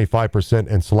players 25%,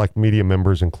 and select media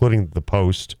members, including the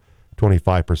Post,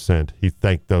 25%. He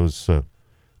thanked those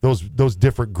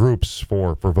different groups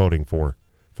for voting for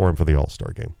him for the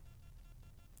All-Star game.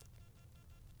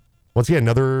 Once again,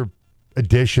 another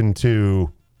addition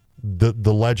to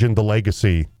the legend, the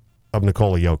legacy of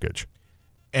Nikola Jokic.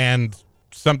 And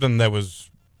something that was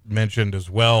mentioned as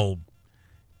well,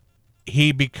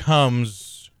 he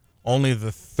becomes only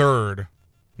the third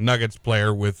Nuggets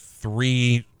player with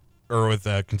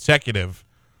consecutive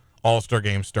All-Star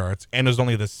game starts, and is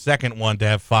only the second one to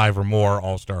have 5 or more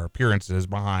All-Star appearances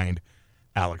behind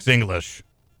Alex English.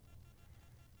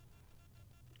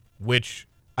 Which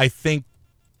I think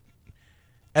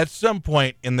at some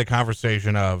point in the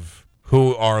conversation of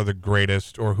who are the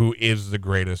greatest or who is the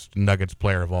greatest Nuggets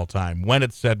player of all time, when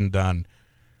it's said and done,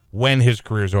 when his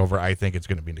career's over, I think it's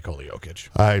going to be Nikola Jokic.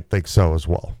 I think so as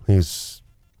well. He's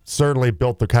certainly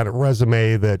built the kind of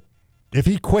resume that if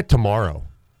he quit tomorrow,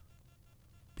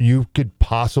 you could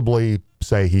possibly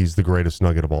say he's the greatest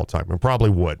Nugget of all time, and probably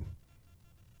would.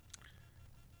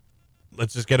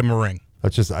 Let's just get him a ring.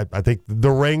 That's just, I think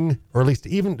the ring, or at least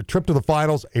even a trip to the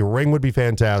finals, a ring would be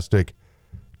fantastic.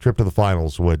 Trip to the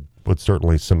finals would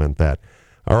certainly cement that.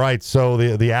 All right, so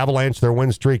the Avalanche, their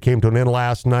win streak came to an end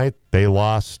last night. They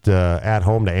lost at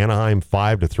home to Anaheim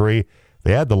 5-3.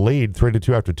 They had the lead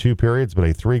 3-2 after 2 periods, but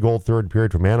a 3-goal third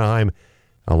period from Anaheim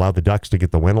allowed the Ducks to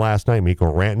get the win last night.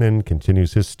 Mikko Rantanen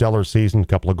continues his stellar season, a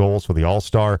couple of goals for the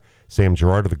All-Star. Sam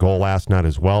Girard with the goal last night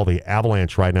as well. The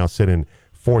Avalanche right now sit in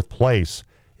 4th place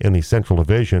in the Central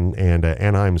Division, and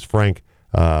Anaheim's Frank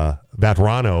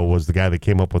Vatrano was the guy that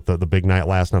came up with the big night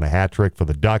last night, a hat trick for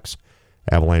the Ducks.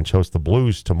 Avalanche host the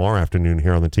Blues tomorrow afternoon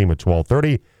here on the team at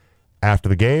 12:30. After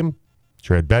the game,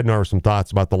 Jared Bednar, some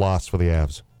thoughts about the loss for the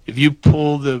Avs. If you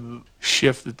pull the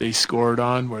shift that they scored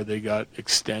on where they got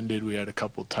extended, we had a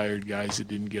couple tired guys that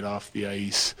didn't get off the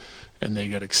ice and they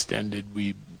got extended.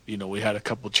 We had a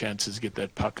couple chances to get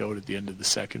that puck out at the end of the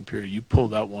second period. You pull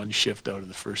that one shift out of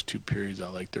the first 2 periods. I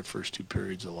like their first 2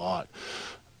 periods a lot.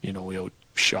 We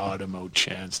outshot them,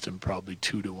 outchanced them probably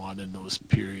 2-1 in those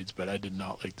periods, but I did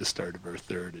not like the start of our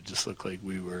third. It just looked like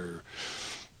we were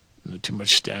too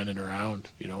much standing around,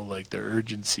 like the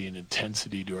urgency and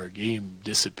intensity to our game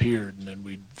disappeared, and then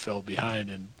we fell behind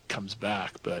and comes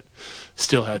back, but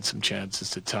still had some chances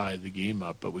to tie the game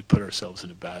up, but we put ourselves in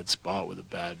a bad spot with a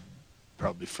bad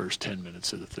probably first 10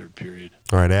 minutes of the third period.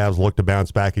 All right, Avs look to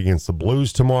bounce back against the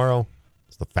Blues tomorrow.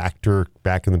 It's the Factor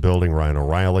back in the building, Ryan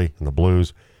O'Reilly and the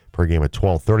Blues per game at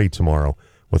 12:30 tomorrow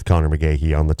with Connor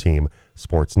McGahey on the Team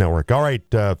Sports Network. All right,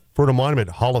 Fruita Monument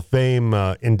Hall of Fame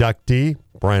inductee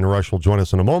Brian Rush will join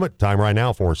us in a moment. Time right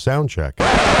now for Sound Check.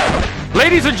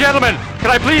 Ladies and gentlemen,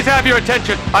 can I please have your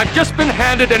attention? I've just been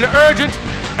handed an urgent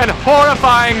and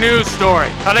horrifying news story,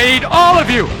 and I need all of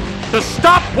you to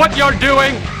stop what you're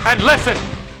doing and listen.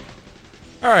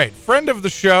 All right, friend of the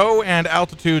show and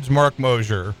Altitude's Mark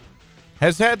Mosier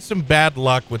has had some bad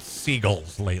luck with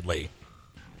seagulls lately.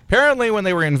 Apparently, when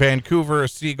they were in Vancouver, a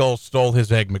seagull stole his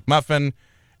Egg McMuffin,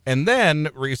 and then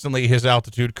recently his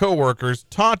Altitude coworkers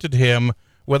taunted him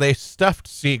with a stuffed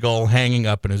seagull hanging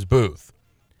up in his booth.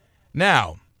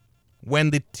 Now,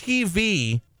 when the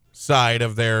TV side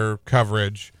of their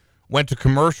coverage went to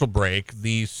commercial break,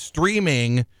 the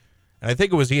streaming, and I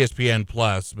think it was ESPN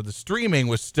Plus, but the streaming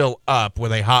was still up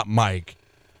with a hot mic,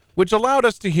 which allowed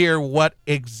us to hear what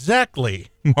exactly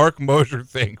Mark Mosier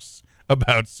thinks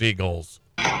about seagulls.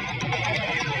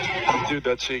 Dude,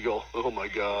 that seagull. Oh my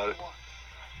God.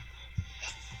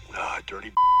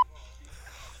 Dirty.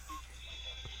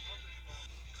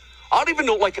 I don't even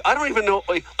know,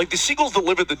 like the seagulls that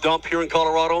live at the dump here in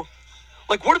Colorado,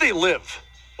 like where do they live?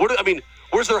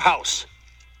 Where's their house?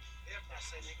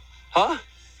 Huh?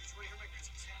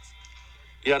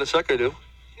 Yeah, in a sec I do.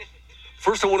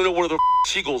 First I want to know where the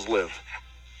seagulls live.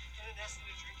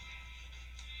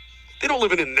 They don't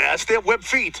live in a nest, they have web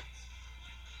feet.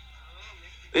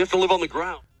 They have to live on the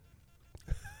ground.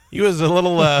 He was a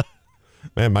little. Man,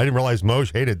 I didn't realize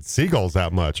Moshe hated seagulls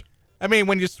that much. I mean,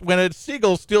 when a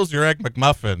seagull steals your Egg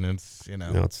McMuffin, it's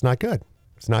No, it's not good.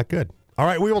 It's not good. All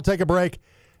right, we will take a break.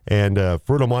 And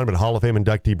Fruita Monument Hall of Fame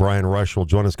inductee Brian Rush will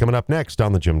join us coming up next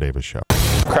on The Jim Davis Show.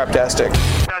 Craptastic.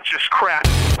 That's just crap.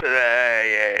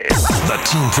 The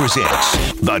team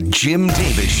presents The Jim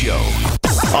Davis Show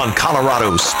on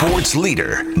Colorado's sports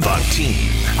leader, The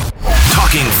Team.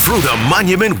 Talking Fruita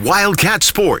Monument Wildcat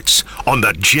Sports on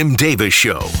The Jim Davis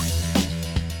Show.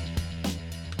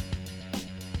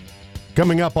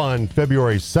 Coming up on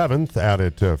February 7th out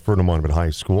at Fruita Monument High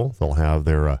School, they'll have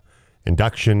their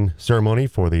induction ceremony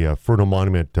for the Fruita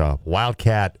Monument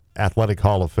Wildcat Athletic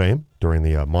Hall of Fame during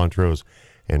the Montrose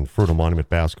and Fruita Monument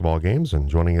basketball games. And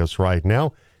joining us right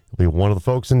now will be one of the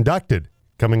folks inducted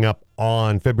coming up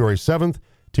on February 7th,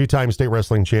 two-time state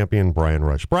wrestling champion Brian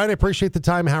Rush. Brian, I appreciate the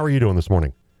time. How are you doing this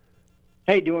morning?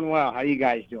 Hey, doing well. How are you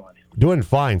guys doing? Doing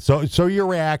fine. So your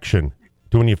reaction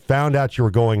to when you found out you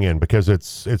were going in, because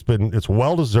it's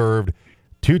well deserved.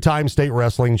 Two-time state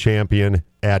wrestling champion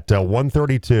at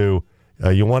 132.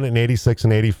 You won it in 86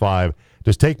 and 85.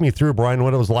 Just take me through, Brian,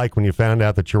 what it was like when you found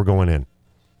out that you were going in.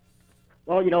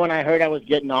 Well, when I heard I was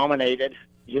getting nominated,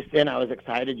 just then I was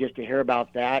excited just to hear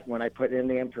about that. When I put in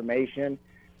the information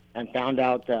and found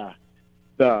out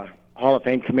the Hall of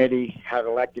Fame committee had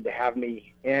elected to have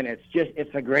me in,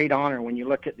 it's a great honor when you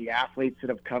look at the athletes that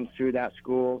have come through that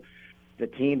school, the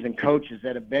teams and coaches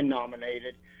that have been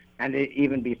nominated, and to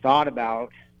even be thought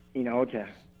about, to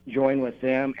join with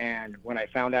them. And when I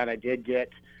found out I did get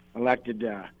elected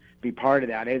to be part of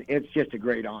that, it's just a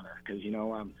great honor because,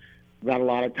 I've got a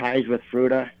lot of ties with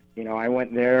Fruita. I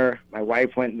went there, my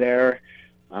wife went there,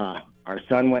 our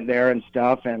son went there and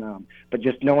stuff. And but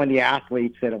just knowing the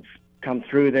athletes that have come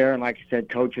through there, and like I said,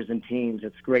 coaches and teams,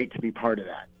 it's great to be part of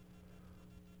that.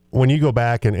 When you go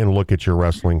back and look at your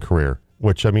wrestling career,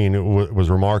 which, it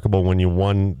was remarkable when you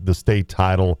won the state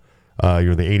title.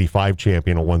 You're the 85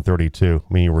 champion at 132.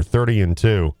 You were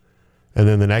 30-2. And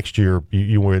then the next year,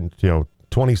 you went,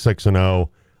 26-0,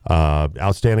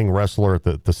 outstanding wrestler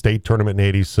at the state tournament in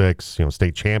 86,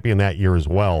 state champion that year as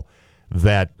well.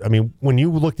 When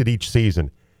you looked at each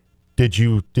season, did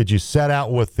you set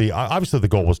out with obviously the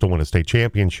goal was to win a state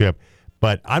championship,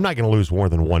 but I'm not going to lose more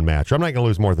than one match. I'm not going to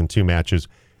lose more than two matches.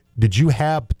 Did you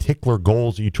have particular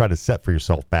goals that you tried to set for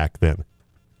yourself back then?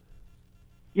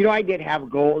 I did have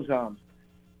goals.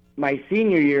 My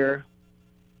senior year,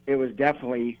 it was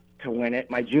definitely to win it.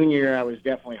 My junior year, I was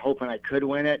definitely hoping I could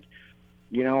win it.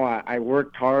 I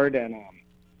worked hard, and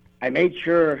I made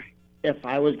sure if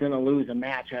I was going to lose a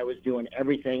match, I was doing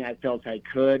everything I felt I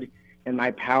could in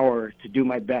my power to do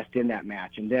my best in that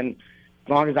match. And then as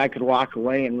long as I could walk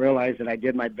away and realize that I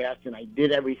did my best and I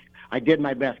did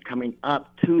my best coming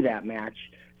up to that match,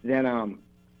 then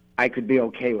I could be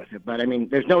okay with it. But,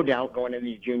 there's no doubt going into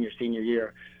the junior, senior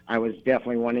year, I was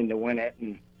definitely wanting to win it.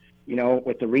 And,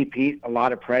 with the repeat, a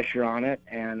lot of pressure on it.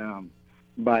 And,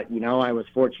 but, I was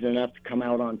fortunate enough to come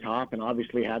out on top and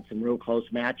obviously had some real close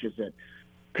matches that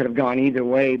could have gone either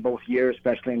way both years,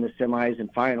 especially in the semis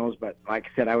and finals. But like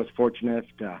I said, I was fortunate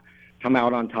to come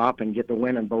out on top and get the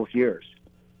win in both years.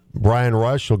 Brian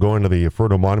Rush will go into the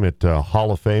Fruita Monument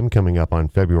Hall of Fame coming up on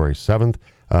February 7th.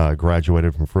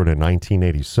 Graduated from Fruita in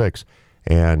 1986.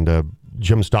 And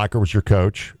Jim Stocker was your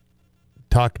coach.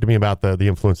 Talk to me about the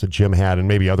influence that Jim had and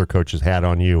maybe other coaches had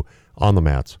on you on the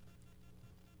mats.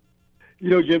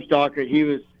 Jim Stocker, he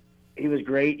was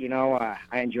great. I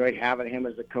enjoyed having him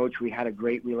as a coach. We had a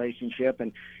great relationship.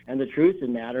 And the truth of the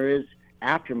matter is,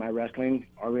 after my wrestling,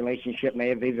 our relationship may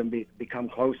have even become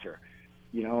closer.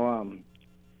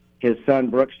 His son,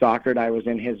 Brooke Stockard, I was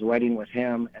in his wedding with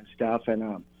him and stuff.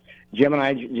 And Jim and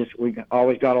I we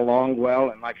always got along well.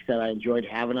 And like I said, I enjoyed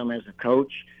having him as a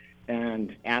coach.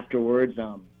 And afterwards,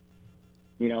 our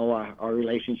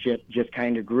relationship just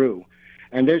kind of grew.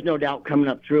 And there's no doubt coming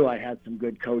up through, I had some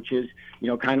good coaches,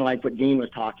 kind of like what Dean was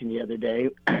talking the other day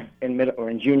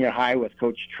in junior high with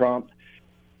Coach Trump,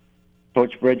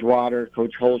 Coach Bridgewater,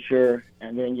 Coach Holscher.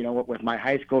 And then, with my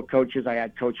high school coaches, I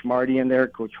had Coach Marty in there.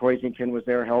 Coach Hoisington was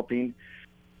there helping.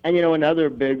 And, another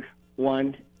big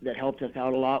one that helped us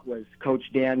out a lot was Coach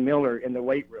Dan Miller in the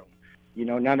weight room.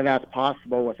 None of that's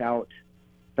possible without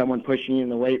someone pushing you in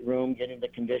the weight room, getting the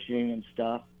conditioning and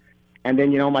stuff. And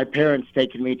then, my parents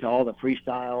taking me to all the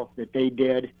freestyle that they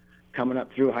did coming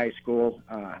up through high school.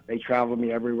 They traveled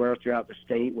me everywhere throughout the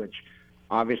state, which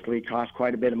obviously cost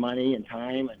quite a bit of money and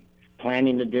time and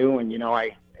planning to do. And,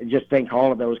 I just thank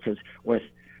all of those because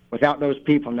without those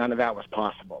people, none of that was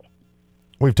possible.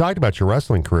 We've talked about your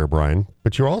wrestling career, Brian,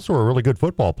 but you're also a really good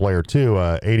football player, too.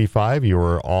 85, you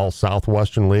were all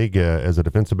Southwestern League as a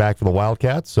defensive back for the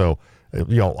Wildcats. So,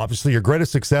 obviously your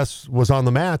greatest success was on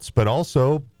the mats, but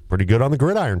also pretty good on the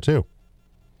gridiron, too.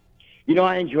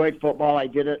 I enjoyed football. I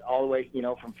did it all the way,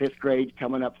 from 5th grade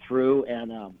coming up through.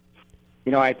 And,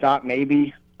 I thought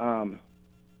maybe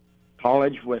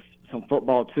college with some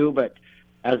football, too. But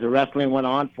as the wrestling went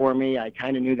on for me, I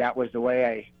kind of knew that was the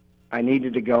way I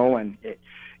needed to go. And, it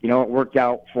worked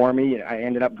out for me. I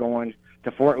ended up going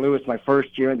to Fort Lewis my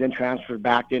first year and then transferred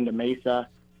back into Mesa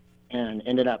and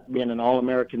ended up being an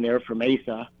All-American there for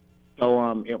Mesa.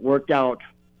 So it worked out,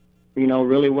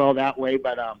 really well that way.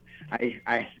 But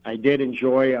I did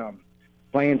enjoy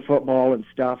playing football and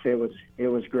stuff. It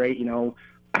was great,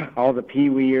 all the Pee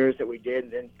Wee years that we did,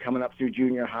 and then coming up through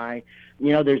junior high.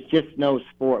 There's just no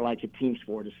sport like a team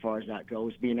sport as far as that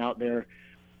goes. Being out there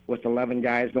with 11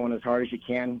 guys going as hard as you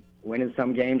can, winning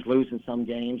some games, losing some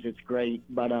games, it's great.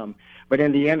 But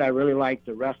in the end, I really like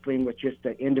the wrestling with just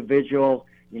the individual.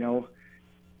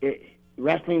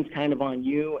 Wrestling's kind of on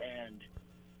you, and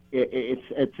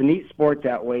it's a neat sport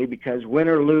that way because win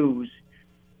or lose,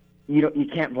 you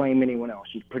can't blame anyone else.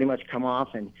 You pretty much come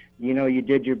off and you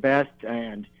did your best,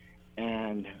 and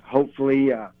hopefully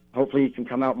you can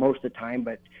come out most of the time.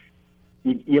 But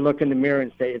you look in the mirror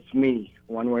and say it's me,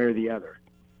 one way or the other.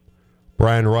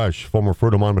 Brian Rush, former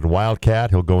Fruita Monument Wildcat.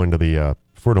 He'll go into the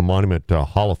Fruita Monument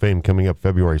Hall of Fame coming up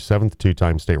February 7th,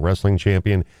 2-time state wrestling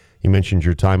champion. You mentioned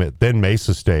your time at then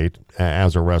Mesa State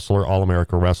as a wrestler,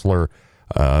 All-America wrestler,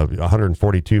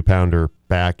 142-pounder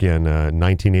back in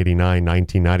 1989,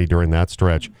 1990 during that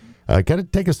stretch. Kind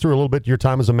of take us through a little bit your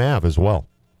time as a Mav as well.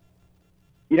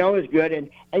 It was good. And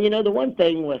the one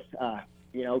thing with,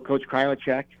 Coach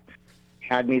Krylicek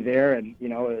had me there, and,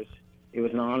 it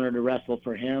was an honor to wrestle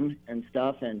for him and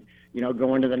stuff. And,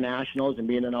 going to the Nationals and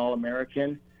being an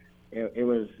All-American,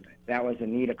 that was a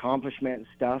neat accomplishment and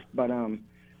stuff. But,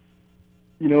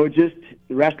 just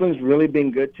wrestling's really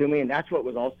been good to me, and that's what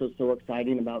was also so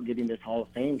exciting about getting this Hall of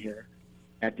Fame here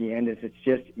at the end. Is it's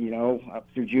just up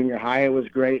through junior high it was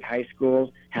great, high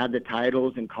school had the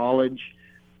titles, in college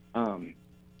I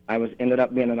ended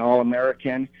up being an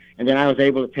All-American, and then I was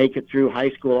able to take it through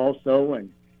high school also, and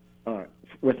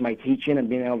with my teaching and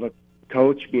being able to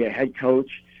coach, be a head coach.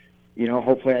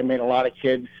 Hopefully I made a lot of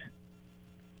kids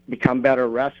become better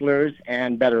wrestlers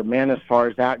and better men as far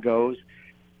as that goes.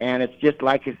 And it's just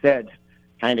like I said,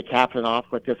 kind of capping off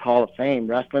with this Hall of Fame.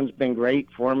 Wrestling's been great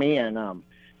for me, and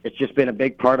it's just been a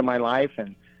big part of my life.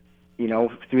 And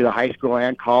through the high school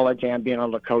and college, and being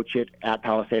able to coach it at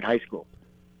Palisade High School.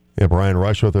 Yeah, Brian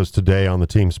Rush with us today on the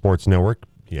Team Sports Network.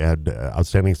 You had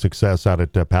outstanding success out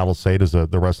at Palisade as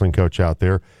the wrestling coach out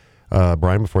there.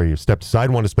 Brian, before you stepped aside,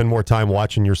 want to spend more time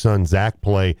watching your son Zach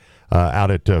play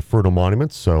out at Fruita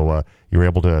Monuments, so you were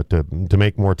able to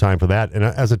make more time for that. And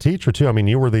as a teacher too, I mean,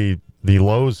 you were the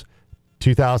Lowe's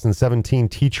 2017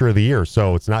 Teacher of the Year,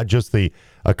 so it's not just the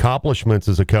accomplishments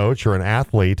as a coach or an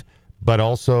athlete, but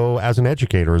also as an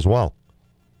educator as well.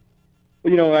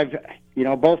 Well,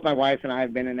 both my wife and I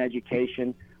have been in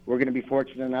education. We're going to be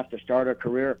fortunate enough to start our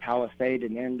career at Palisade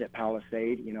and end at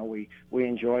Palisade. We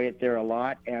enjoy it there a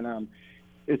lot, and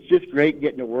it's just great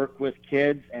getting to work with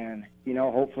kids, and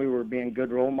hopefully we're being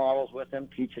good role models with them,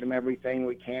 teaching them everything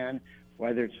we can,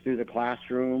 whether it's through the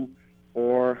classroom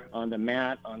or on the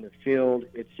mat, on the field.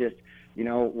 It's just,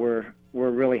 we're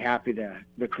really happy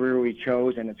the career we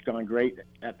chose, and it's gone great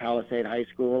at Palisade High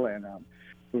School, and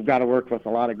we've got to work with a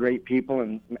lot of great people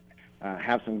and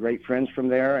have some great friends from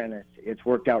there, and it's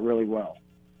worked out really well.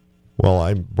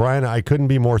 Well, Brian, I couldn't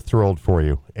be more thrilled for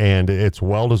you, and it's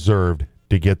well-deserved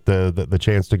to get the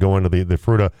chance to go into the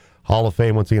Fruita Hall of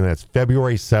Fame. Once again, that's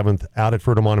February 7th out at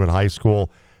Fruita Monument High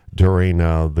School during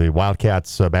the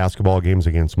Wildcats basketball games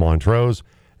against Montrose.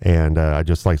 And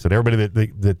just like I said, everybody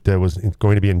that was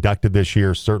going to be inducted this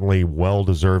year, certainly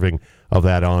well-deserving of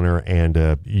that honor.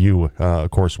 And you,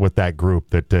 of course, with that group,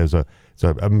 that is it's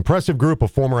an impressive group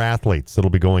of former athletes that'll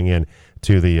be going in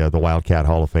to the Wildcat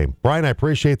Hall of Fame. Brian, I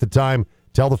appreciate the time.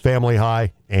 Tell the family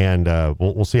hi, and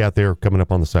we'll see you out there coming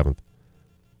up on the 7th.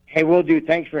 Hey, will do.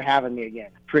 Thanks for having me again.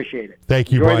 Appreciate it. Thank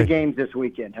you, Enjoy Brian. the games this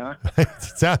weekend, huh?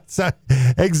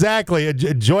 Exactly.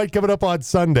 Enjoy it coming up on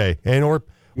Sunday, or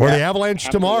the Avalanche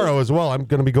tomorrow as well. I'm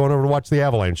going to be going over to watch the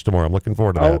Avalanche tomorrow. I'm looking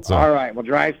forward to that. So. All right. Well,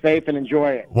 drive safe and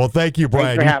enjoy it. Well, thank you,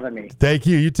 Brian. Thanks for having me. Thank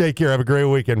you. You take care. Have a great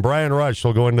weekend. Brian Rush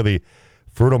will go into the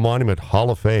Fruita Monument Hall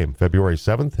of Fame February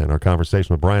 7th. And our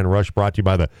conversation with Brian Rush brought to you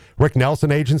by the Rick Nelson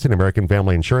Agency and American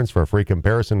Family Insurance. For a free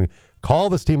comparison, call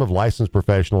this team of licensed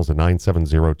professionals at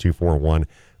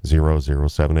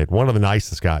 970-241-0078. One of the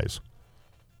nicest guys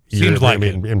Seems like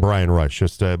it. in Brian Rush.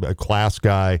 Just a class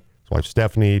guy. His wife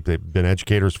Stephanie, they've been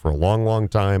educators for a long, long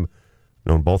time.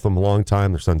 Known both of them a long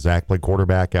time. Their son Zach played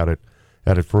quarterback out at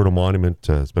Fruita Monument.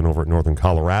 Has been over at Northern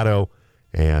Colorado,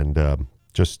 and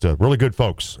just really good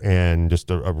folks, and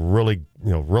just a really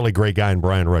really great guy in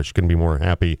Brian Rush. Couldn't be more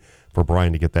happy for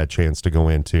Brian to get that chance to go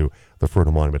into the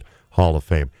Fruita Monument Hall of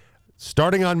Fame.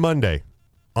 Starting on Monday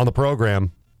on the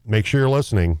program, make sure you're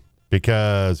listening,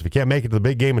 because if you can't make it to the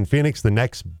big game in Phoenix, the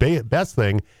next best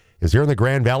thing is here in the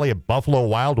Grand Valley at Buffalo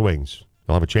Wild Wings.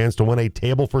 You'll have a chance to win a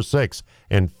table for 6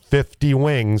 and 50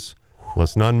 wings.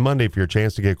 Listen on Monday for your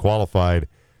chance to get qualified,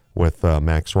 with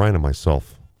Max Ryan and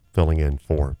myself filling in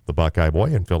for the Buckeye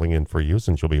Boy and filling in for you,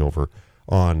 since you'll be over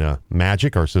on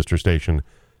Magic, our sister station,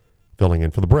 filling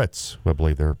in for the Brits. I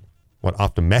believe they're,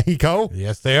 off to Mexico?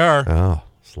 Yes, they are. Oh,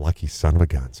 it's lucky son of a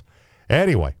guns.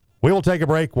 Anyway, we will take a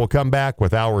break. We'll come back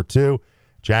with Hour 2.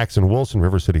 Jackson Wilson,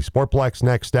 River City Sportplex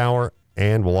next hour,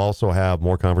 and we'll also have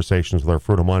more conversations with our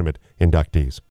Fruita Monument inductees.